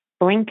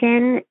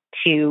Blinken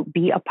to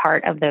be a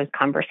part of those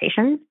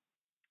conversations,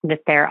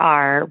 that there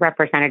are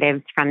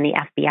representatives from the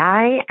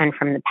FBI and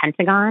from the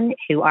Pentagon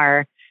who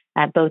are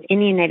both in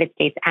the United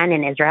States and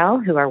in Israel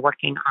who are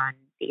working on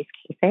these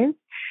cases,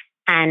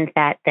 and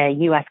that the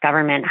U.S.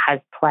 government has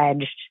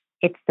pledged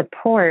its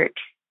support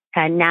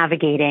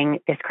navigating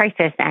this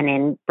crisis and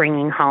in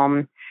bringing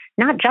home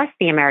not just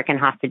the American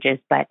hostages,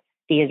 but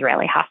the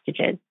Israeli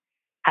hostages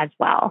as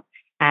well.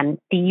 The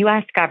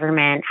U.S.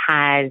 government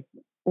has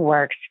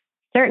worked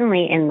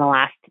certainly in the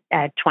last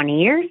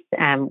 20 years,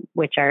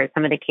 which are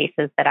some of the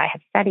cases that I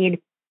have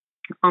studied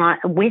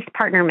with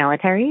partner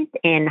militaries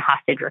in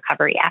hostage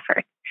recovery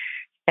efforts.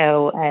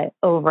 So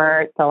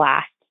over the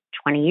last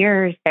 20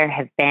 years, there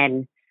have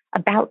been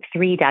about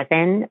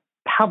 36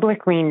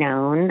 publicly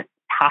known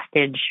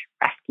hostage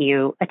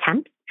rescue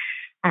attempts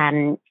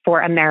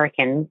for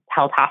Americans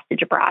held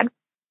hostage abroad.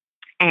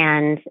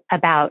 And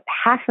about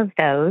half of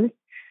those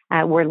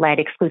were led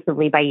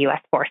exclusively by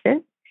U.S.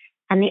 forces.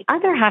 And the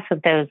other half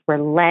of those were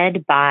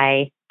led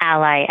by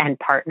ally and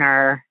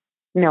partner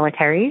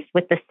militaries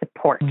with the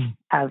support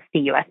of the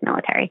U.S.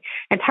 military.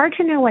 It's hard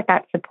to know what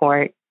that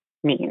support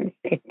means.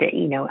 It's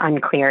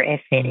unclear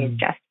if it is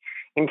just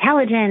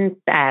intelligence,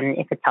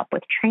 if it's help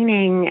with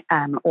training,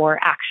 or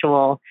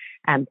actual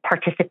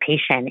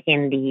participation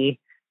in the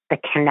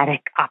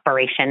kinetic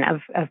operation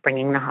of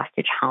bringing the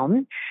hostage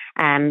home.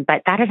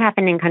 But that has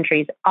happened in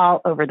countries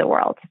all over the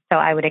world. So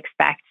I would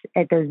expect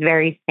those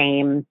very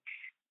same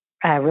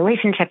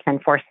relationships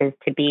and forces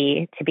to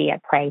be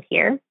at play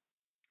here.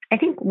 I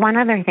think one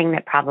other thing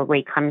that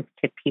probably comes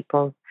to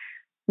people's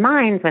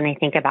minds when they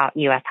think about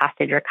U.S.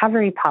 hostage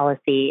recovery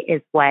policy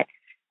is what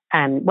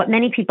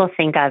many people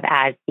think of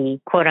as the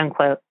quote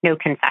unquote no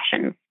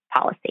concessions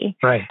policy.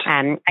 Right.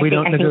 We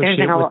don't negotiate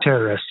with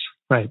terrorists.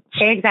 Right.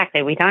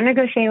 Exactly. We don't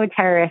negotiate with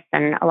terrorists.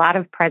 And a lot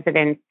of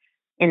presidents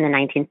in the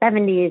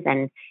 1970s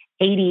and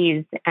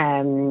 80s,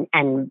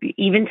 and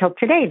even till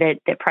today,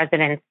 that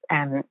presidents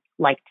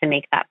like to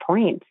make that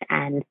point.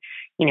 And,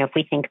 if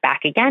we think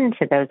back again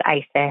to those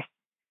ISIS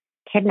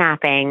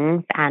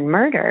kidnappings and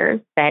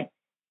murders, that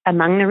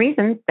among the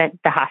reasons that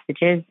the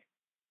hostages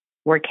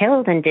were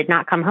killed and did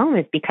not come home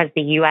is because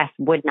the U.S.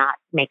 would not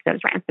make those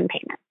ransom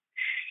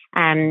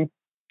payments.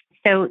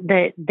 So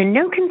the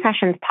no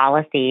concessions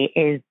policy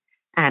is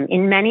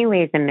in many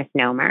ways a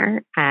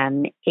misnomer.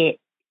 It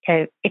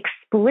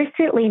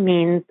explicitly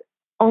means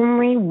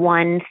only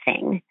one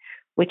thing,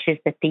 which is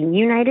that the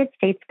United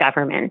States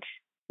government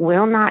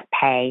will not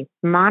pay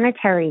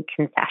monetary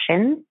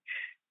concessions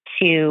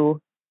to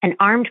an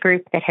armed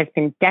group that has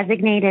been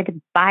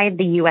designated by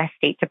the U.S.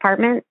 State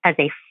Department as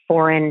a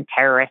foreign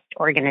terrorist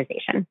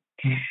organization.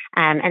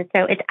 And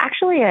so it's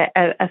actually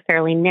a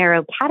fairly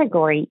narrow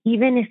category,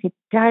 even if it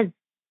does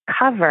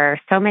cover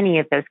so many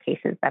of those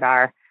cases that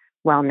are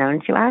well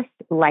known to us,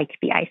 like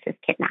the ISIS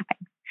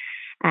kidnapping.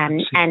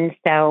 And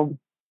so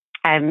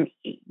the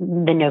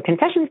no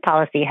concessions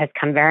policy has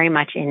come very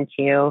much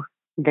into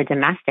the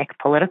domestic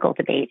political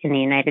debate in the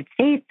United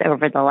States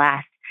over the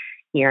last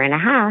year and a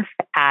half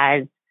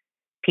as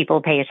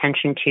people pay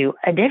attention to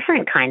a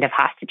different kind of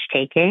hostage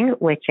taking,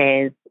 which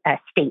is a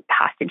state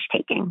hostage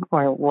taking,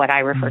 or what I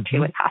refer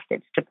to as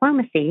hostage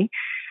diplomacy,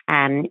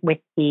 with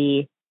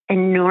the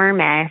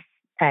enormous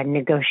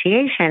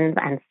negotiations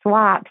and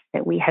swaps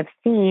that we have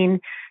seen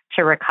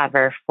to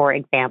recover, for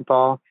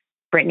example,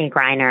 Brittany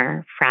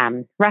Griner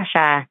from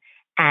Russia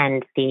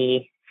and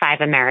the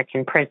 5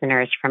 American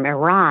prisoners from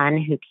Iran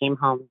who came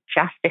home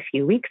just a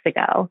few weeks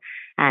ago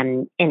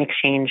in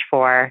exchange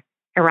for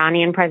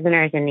Iranian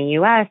prisoners in the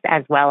U.S.,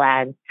 as well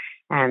as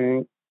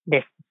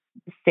this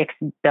 $6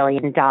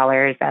 billion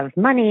of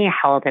money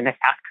held in a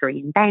South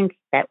Korean bank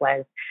that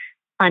was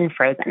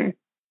unfrozen.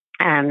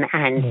 As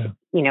an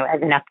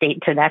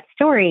update to that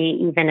story,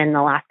 even in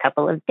the last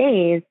couple of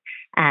days,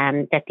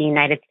 that the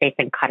United States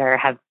and Qatar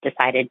have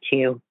decided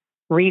to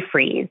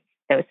refreeze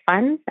those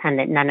funds and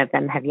that none of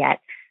them have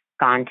yet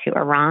gone to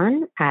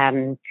Iran,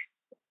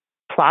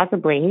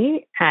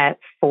 plausibly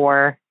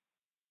for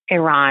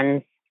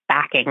Iran's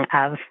backing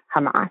of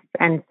Hamas.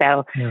 And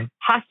so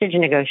hostage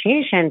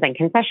negotiations and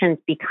concessions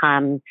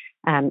become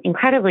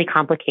incredibly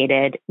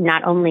complicated,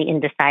 not only in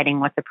deciding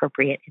what's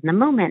appropriate in the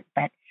moment,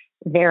 but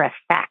their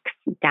effects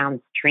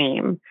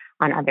downstream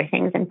on other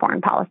things in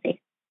foreign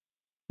policy.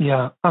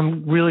 Yeah,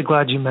 I'm really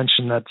glad you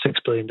mentioned that $6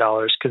 billion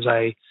because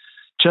I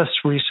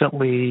just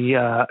recently,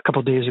 a couple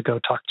of days ago,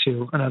 talked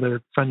to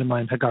another friend of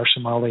mine, Hagar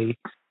Somali,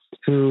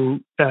 whose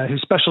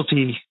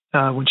specialty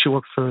when she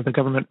worked for the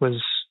government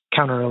was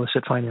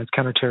counter-illicit finance,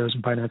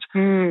 counterterrorism finance.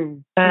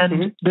 And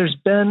there's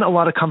been a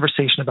lot of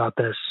conversation about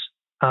this.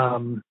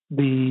 The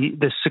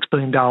 $6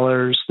 billion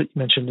that you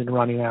mentioned in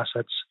Iranian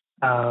assets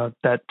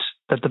that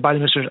the Biden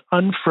administration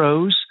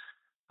unfroze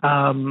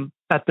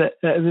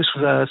this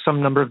was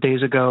some number of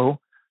days ago,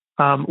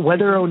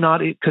 whether or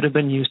not it could have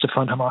been used to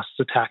fund Hamas's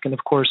attack. And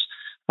of course,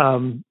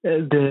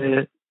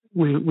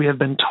 we have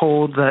been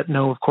told that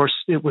no, of course,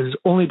 it was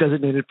only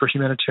designated for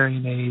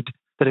humanitarian aid,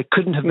 that it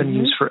couldn't have been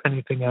used for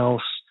anything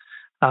else.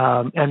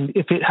 And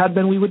if it had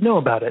been, we would know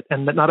about it,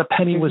 and that not a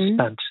penny was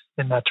spent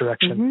in that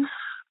direction.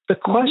 The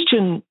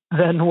question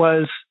then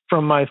was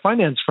from my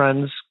finance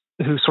friends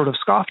who sort of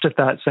scoffed at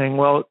that, saying,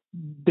 well,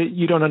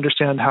 you don't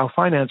understand how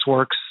finance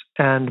works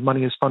and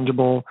money is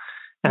fungible.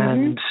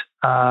 And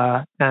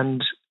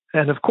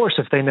of course,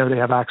 if they know they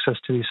have access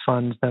to these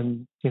funds,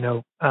 then,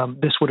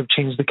 this would have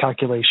changed the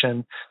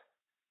calculation.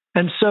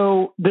 And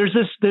so there's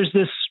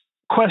this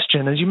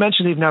question, as you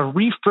mentioned, they've now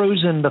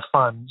refrozen the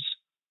funds,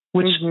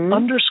 which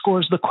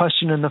underscores the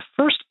question in the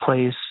first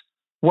place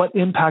what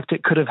impact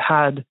it could have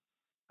had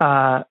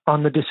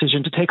on the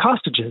decision to take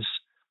hostages.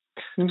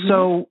 Mm-hmm.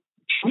 So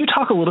can you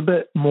talk a little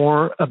bit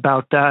more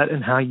about that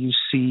and how you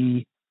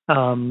see,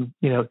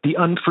 the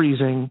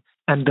unfreezing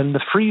and then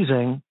the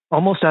freezing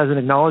almost as an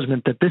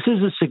acknowledgement that this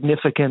is a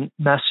significant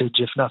message,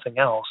 if nothing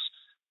else,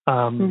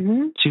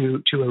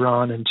 to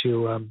Iran and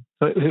to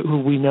who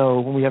we know,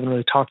 we haven't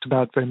really talked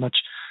about very much,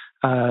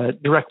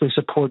 directly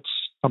supports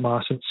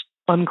Hamas. It's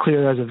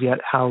unclear as of yet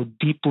how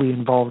deeply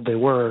involved they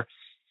were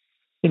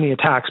in the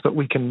attacks, but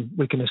we can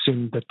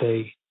assume that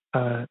they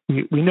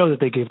we know that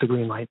they gave the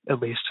green light at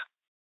least.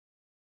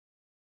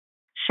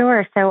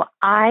 Sure. So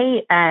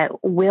I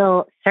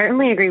will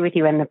certainly agree with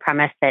you in the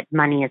premise that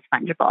money is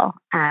fungible.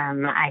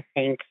 I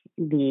think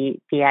the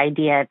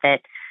idea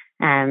that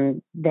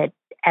that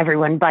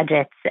everyone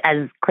budgets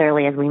as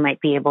clearly as we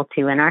might be able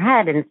to in our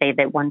head and say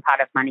that one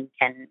pot of money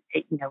can,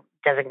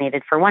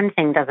 designated for one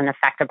thing doesn't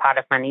affect a pot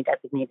of money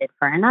designated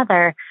for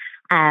another,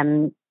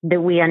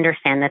 that we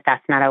understand that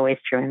that's not always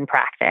true in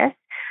practice.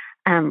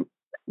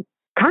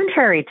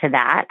 Contrary to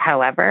that,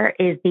 however,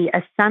 is the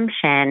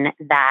assumption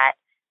that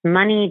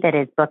money that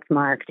is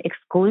bookmarked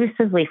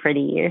exclusively for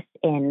the use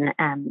in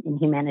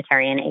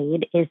humanitarian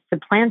aid is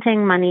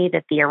supplanting money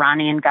that the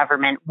Iranian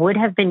government would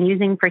have been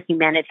using for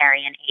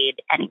humanitarian aid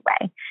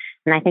anyway.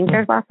 And I think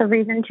there's lots of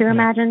reason to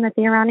imagine that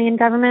the Iranian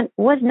government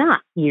was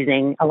not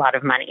using a lot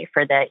of money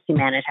for the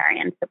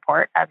humanitarian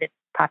support of its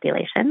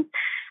population.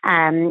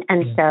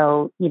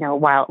 So,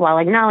 while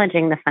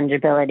acknowledging the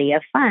fungibility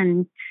of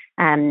funds,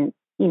 I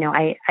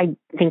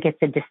think it's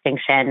a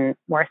distinction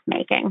worth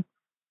making.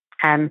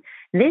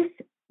 This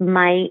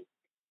might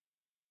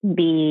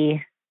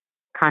be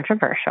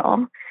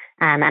controversial,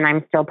 and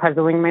I'm still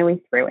puzzling my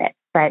way through it.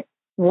 But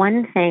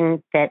one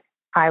thing that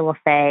I will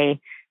say,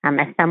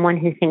 as someone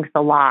who thinks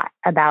a lot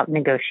about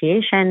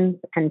negotiations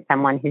and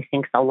someone who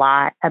thinks a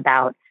lot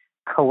about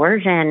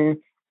coercion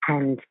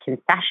and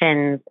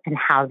concessions and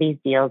how these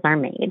deals are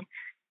made,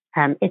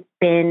 it's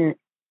been,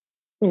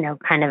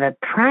 kind of a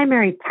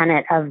primary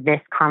tenet of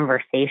this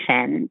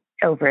conversation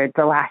over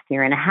the last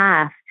year and a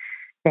half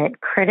that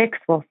critics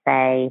will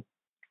say,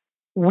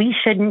 we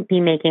shouldn't be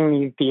making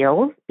these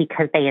deals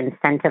because they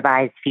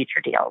incentivize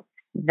future deals,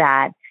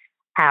 that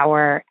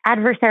our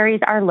adversaries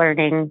are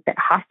learning that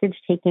hostage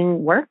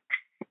taking works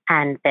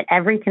and that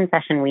every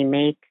concession we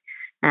make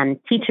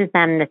teaches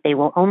them that they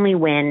will only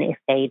win if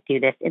they do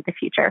this in the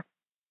future.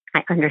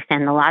 I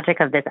understand the logic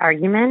of this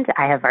argument.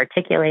 I have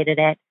articulated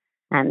it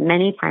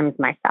many times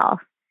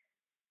myself.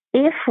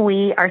 If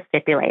we are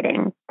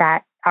stipulating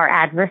that our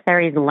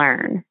adversaries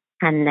learn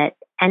and that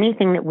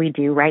anything that we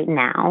do right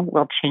now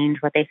will change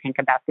what they think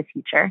about the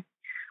future,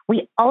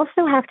 we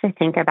also have to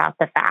think about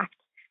the fact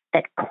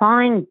that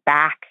clawing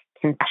back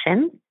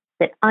concessions,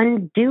 that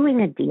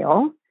undoing a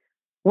deal,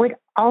 would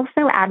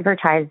also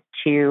advertise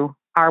to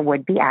our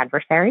would-be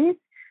adversaries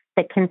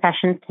that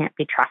concessions can't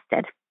be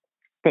trusted,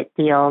 that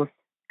deals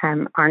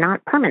are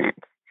not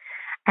permanent.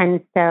 And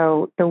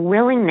so the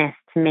willingness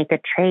to make a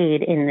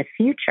trade in the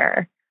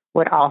future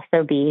would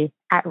also be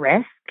at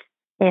risk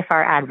if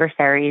our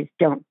adversaries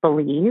don't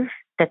believe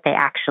that they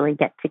actually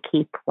get to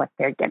keep what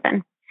they're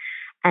given.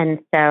 And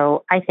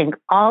so I think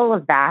all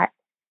of that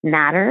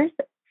matters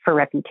for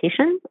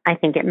reputation. I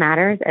think it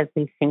matters as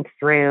we think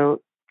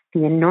through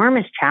the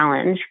enormous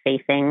challenge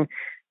facing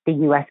the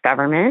U.S.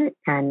 government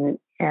and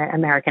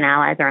American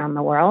allies around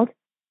the world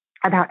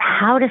about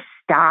how to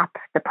stop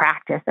the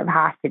practice of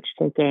hostage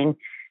taking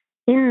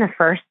in the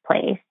first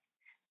place,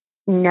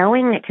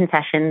 knowing that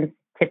concessions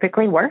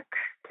typically work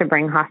to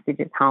bring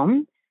hostages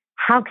home.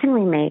 How can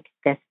we make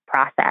this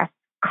process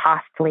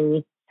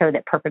costly so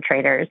that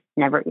perpetrators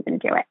never even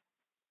do it?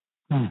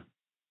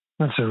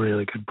 That's a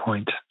really good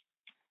point.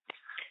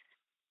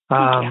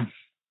 Thank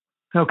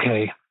you.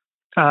 Okay.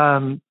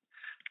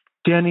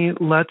 Danny,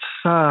 let's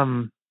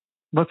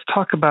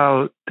talk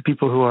about the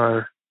people who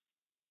are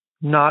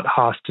not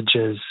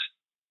hostages,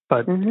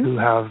 but who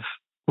have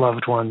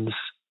loved ones,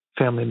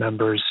 family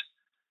members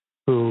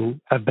who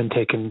have been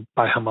taken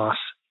by Hamas.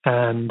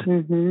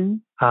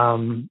 And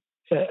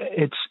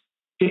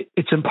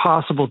it's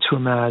impossible to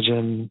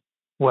imagine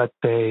what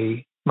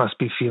they must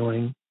be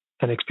feeling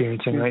and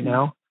experiencing right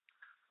now.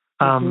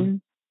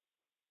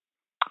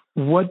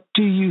 What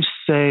do you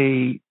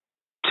say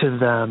to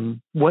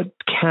them? What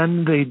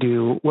can they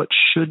do? What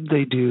should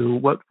they do?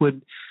 What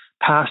would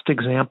past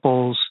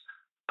examples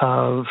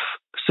of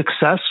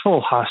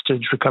successful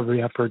hostage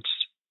recovery efforts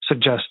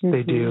suggest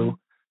they do?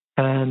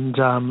 And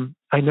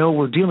I know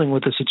we're dealing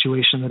with a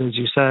situation that, as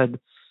you said,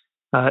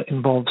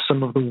 involves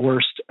some of the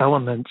worst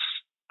elements,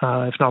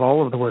 if not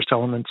all of the worst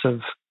elements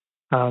of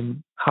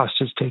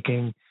hostage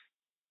taking.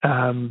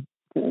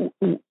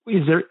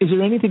 Is there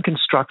anything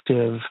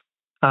constructive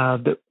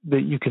that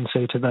you can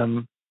say to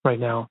them right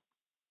now?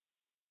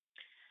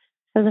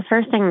 So the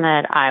first thing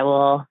that I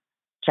will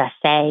just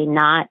say,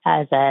 not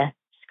as a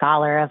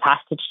scholar of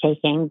hostage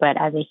taking, but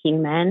as a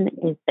human,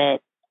 is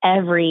that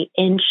every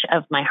inch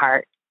of my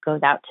heart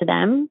goes out to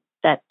them,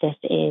 that this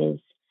is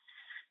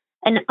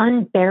an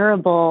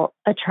unbearable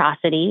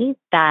atrocity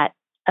that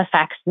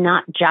affects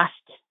not just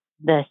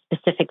the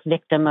specific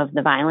victim of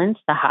the violence,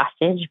 the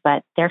hostage,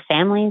 but their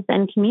families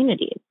and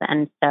communities.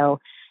 And so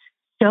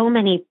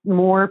many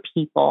more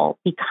people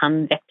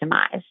become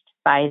victimized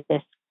by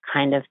this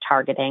kind of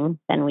targeting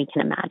than we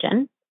can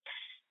imagine.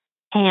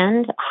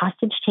 And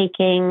hostage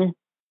taking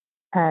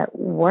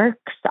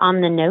works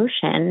on the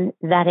notion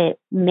that it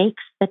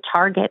makes the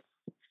targets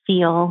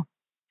feel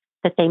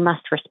that they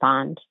must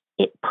respond.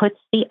 It puts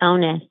the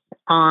onus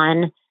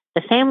on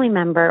the family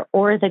member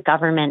or the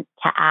government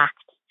to act.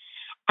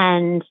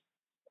 And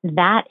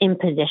that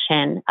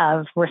imposition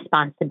of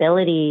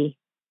responsibility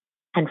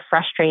and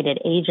frustrated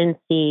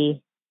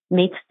agency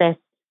makes this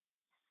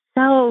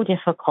so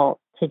difficult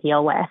to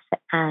deal with.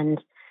 And,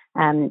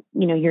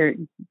 you're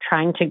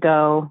trying to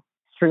go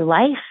through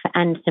life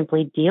and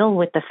simply deal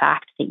with the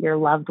fact that your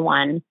loved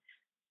one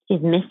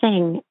is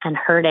missing and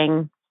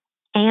hurting.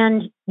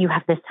 And you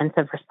have this sense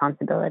of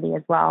responsibility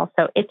as well.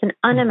 So it's an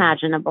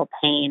unimaginable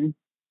pain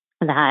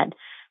that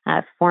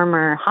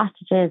former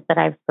hostages that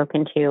I've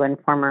spoken to and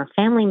former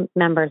family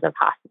members of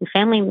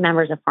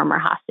former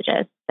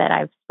hostages that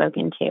I've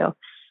spoken to,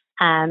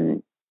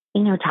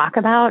 talk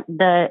about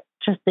the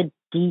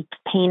deep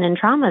pain and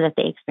trauma that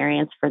they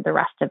experience for the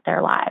rest of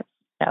their lives.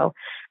 So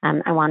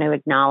I want to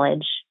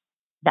acknowledge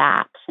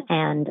that,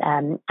 and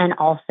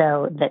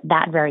also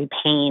that very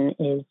pain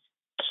is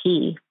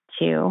key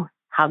to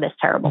how this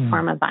terrible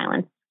form of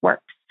violence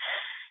works.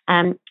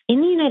 In the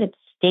United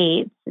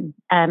States,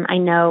 I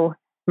know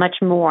much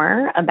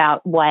more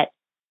about what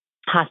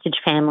hostage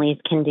families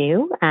can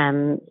do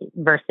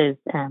versus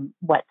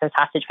what those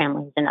hostage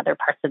families in other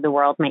parts of the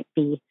world might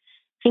be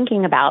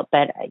thinking about.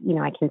 But,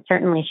 I can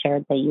certainly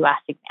share the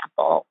U.S.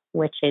 example,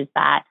 which is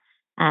that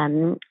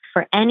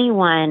for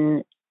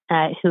anyone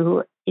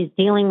who is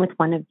dealing with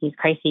one of these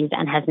crises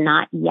and has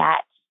not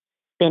yet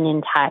been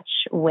in touch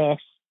with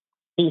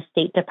the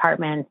State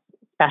Department's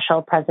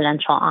Special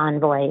Presidential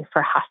Envoy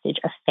for Hostage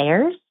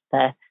Affairs,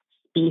 the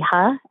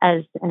SPIHA,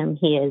 as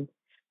he is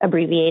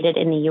abbreviated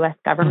in the U.S.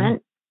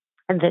 government,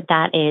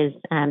 that is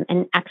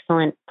an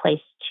excellent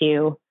place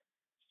to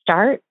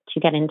start to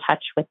get in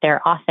touch with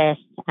their office.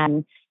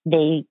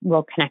 They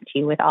will connect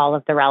you with all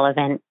of the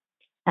relevant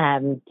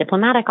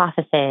diplomatic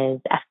offices,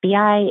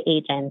 FBI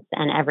agents,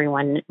 and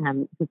everyone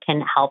who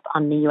can help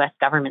on the U.S.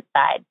 government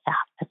side to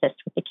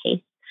assist with the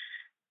case.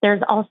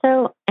 There's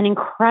also an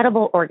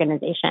incredible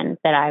organization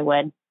that I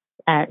would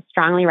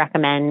strongly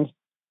recommend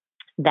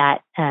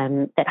that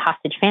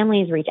hostage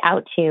families reach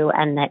out to,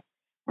 and that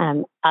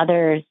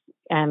others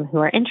who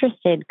are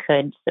interested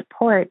could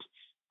support,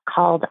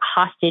 called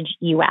Hostage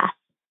US.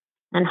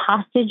 And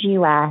Hostage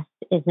US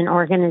is an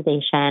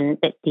organization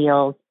that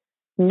deals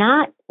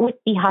not with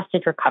the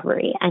hostage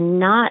recovery and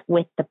not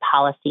with the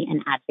policy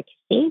and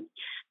advocacy,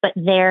 but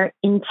their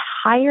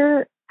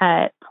entire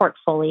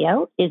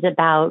portfolio is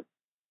about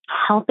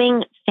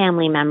helping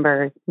family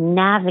members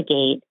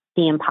navigate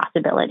the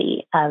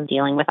impossibility of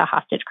dealing with a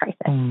hostage crisis.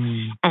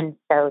 And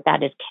so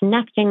that is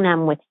connecting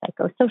them with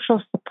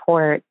psychosocial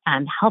support,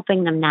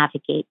 helping them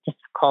navigate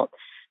difficult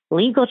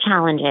legal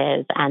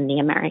challenges and the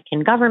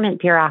American government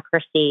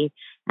bureaucracy,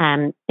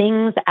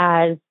 things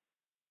as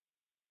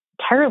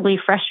terribly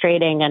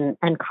frustrating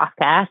and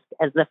Kafkaesque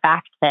as the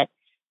fact that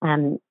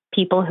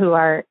people who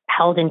are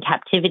held in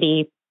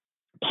captivity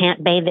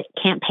can't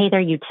pay their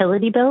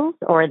utility bills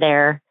or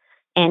their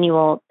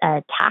annual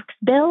tax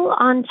bill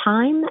on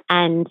time,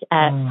 and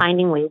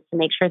finding ways to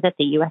make sure that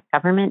the U.S.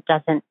 government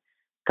doesn't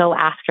go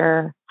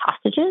after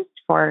hostages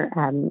for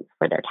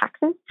their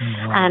taxes.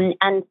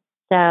 And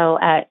so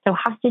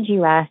Hostage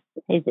US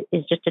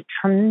is just a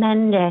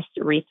tremendous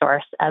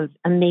resource of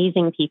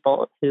amazing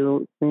people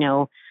who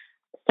know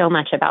so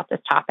much about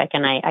this topic,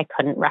 and I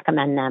couldn't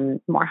recommend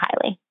them more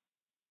highly.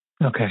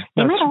 Okay.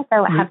 They might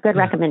also have good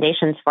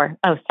recommendations for,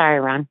 sorry,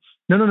 Ron.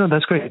 No,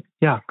 that's great.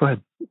 Yeah, go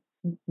ahead.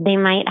 They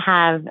might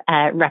have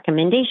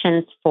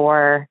recommendations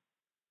for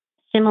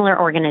similar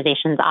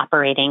organizations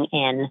operating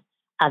in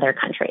other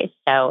countries.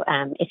 So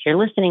if you're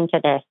listening to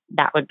this,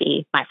 that would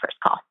be my first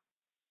call.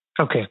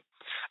 Okay.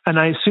 And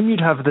I assume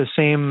you'd have the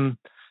same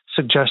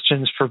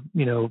suggestions for,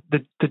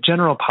 the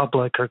general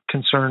public or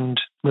concerned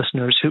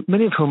listeners, who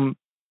many of whom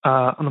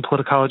on the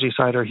politicology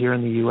side are here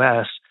in the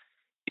U.S.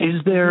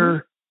 Is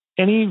there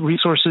any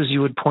resources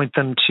you would point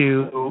them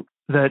to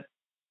that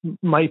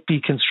might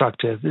be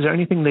constructive? Is there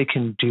anything they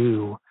can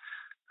do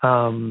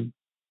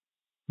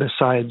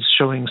besides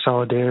showing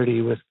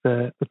solidarity with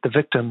the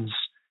victims?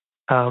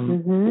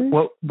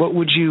 What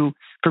would you,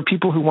 for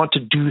people who want to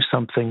do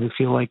something, who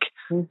feel like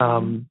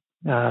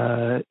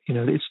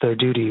it's their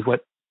duty,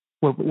 what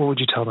would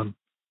you tell them?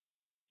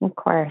 Of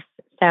course.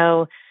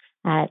 So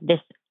this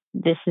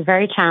is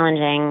very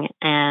challenging,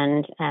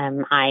 and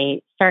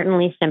I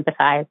certainly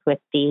sympathize with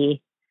the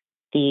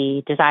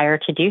desire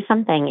to do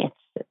something. It's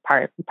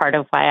part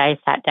of why I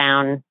sat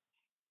down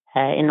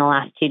in the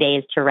last 2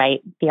 days to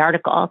write the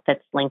article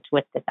that's linked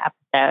with this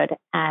episode.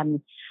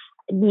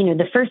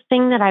 The first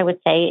thing that I would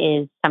say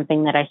is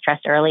something that I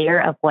stressed earlier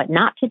of what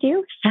not to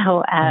do.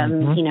 So,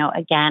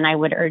 again, I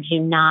would urge you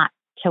not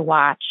to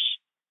watch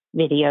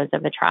videos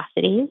of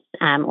atrocities,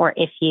 or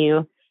if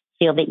you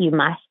feel that you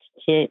must,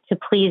 to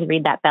please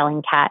read that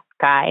Bellingcat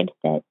guide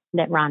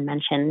that Ron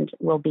mentioned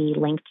will be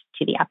linked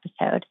to the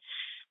episode.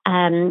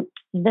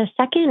 The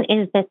second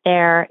is that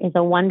there is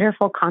a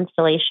wonderful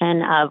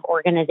constellation of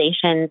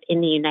organizations in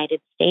the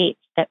United States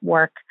that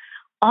work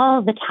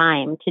all the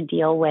time to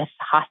deal with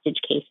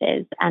hostage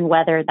cases, and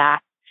whether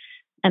that's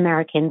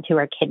Americans who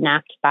are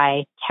kidnapped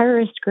by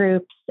terrorist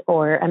groups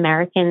or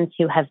Americans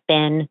who have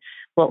been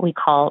what we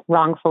call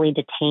wrongfully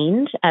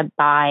detained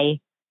by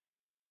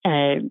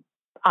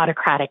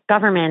autocratic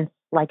governments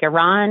like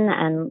Iran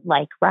and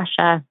like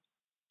Russia.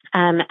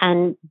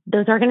 And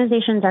those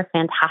organizations are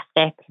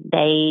fantastic.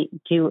 They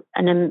do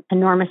an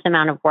enormous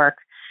amount of work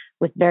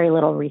with very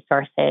little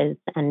resources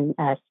and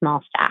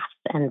small staffs.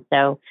 And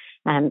so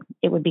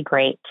it would be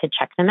great to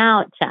check them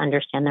out, to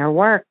understand their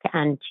work,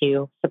 and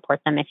to support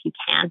them if you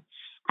can.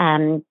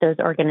 Those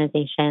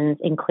organizations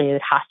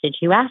include Hostage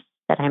US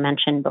that I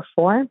mentioned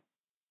before.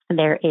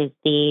 There is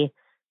the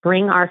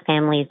Bring Our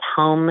Families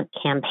Home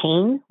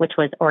campaign, which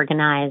was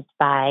organized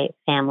by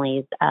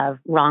families of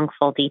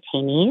wrongful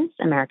detainees,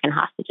 American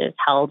hostages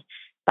held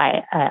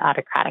by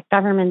autocratic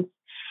governments,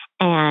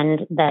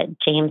 and the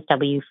James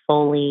W.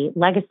 Foley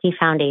Legacy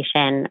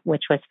Foundation,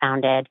 which was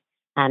founded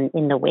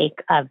in the wake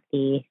of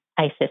the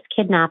ISIS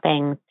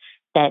kidnappings,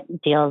 that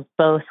deals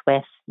both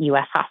with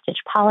U.S.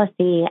 hostage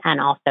policy and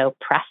also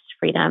press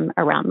freedom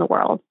around the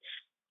world.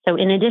 So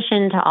in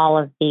addition to all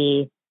of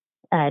the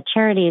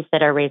charities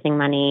that are raising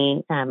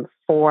money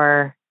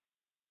for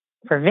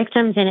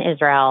victims in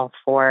Israel,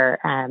 for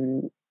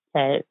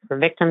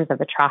victims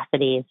of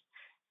atrocities,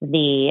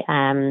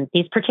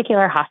 these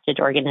particular hostage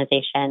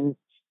organizations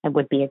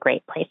would be a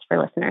great place for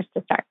listeners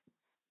to start.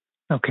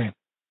 Okay,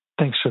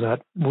 thanks for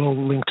that. We'll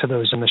link to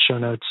those in the show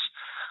notes.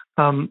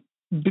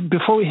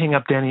 Before we hang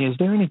up, Danny, is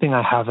there anything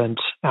I haven't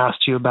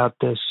asked you about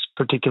this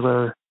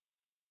particular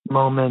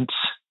moment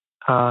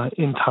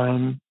in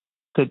time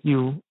that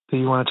you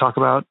want to talk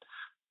about?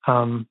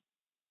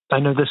 I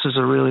know this is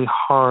a really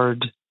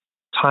hard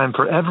time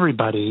for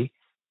everybody.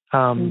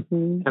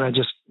 And I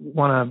just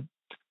want to,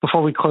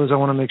 before we close, I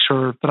want to make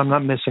sure that I'm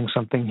not missing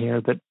something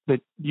here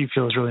that you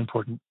feel is really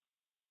important.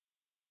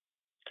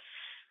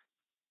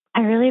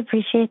 I really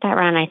appreciate that,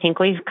 Ron. I think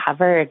we've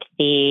covered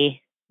the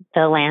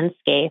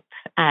landscape,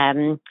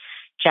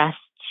 just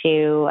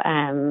to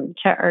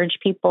urge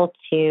people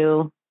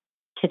to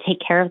take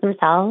care of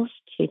themselves,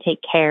 to take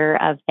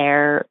care of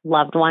their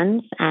loved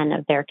ones and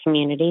of their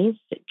communities.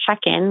 Check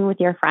in with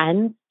your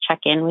friends, check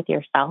in with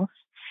yourself.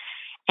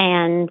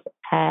 And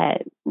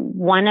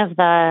one of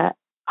the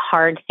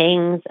hard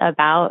things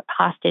about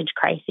hostage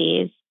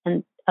crises,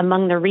 and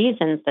among the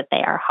reasons that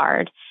they are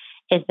hard,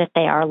 is that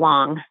they are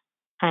long.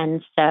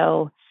 And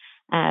so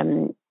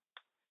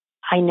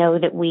I know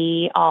that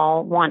we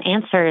all want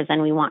answers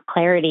and we want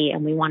clarity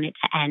and we want it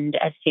to end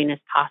as soon as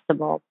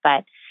possible.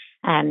 But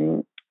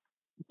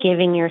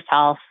giving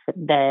yourself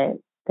the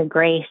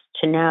grace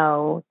to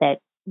know that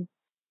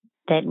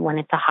when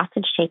it's a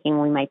hostage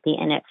taking, we might be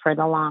in it for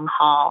the long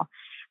haul,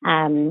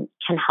 can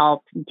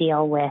help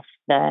deal with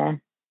the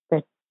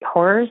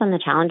horrors and the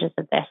challenges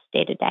of this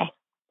day to day.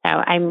 So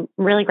I'm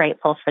really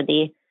grateful for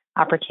the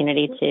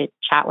opportunity to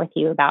chat with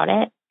you about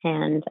it,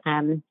 and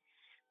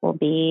we'll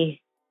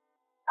be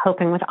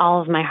hoping with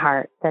all of my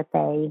heart that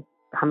they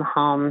come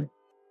home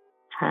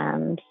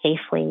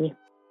safely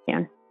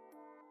soon.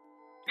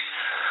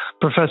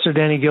 Professor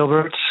Danny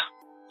Gilbert,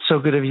 so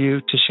good of you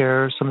to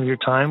share some of your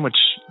time, which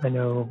I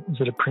know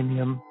is at a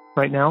premium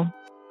right now.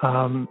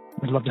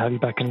 We'd love to have you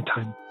back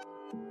anytime.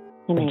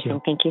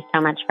 Amazing. Thank you so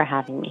much for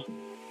having me.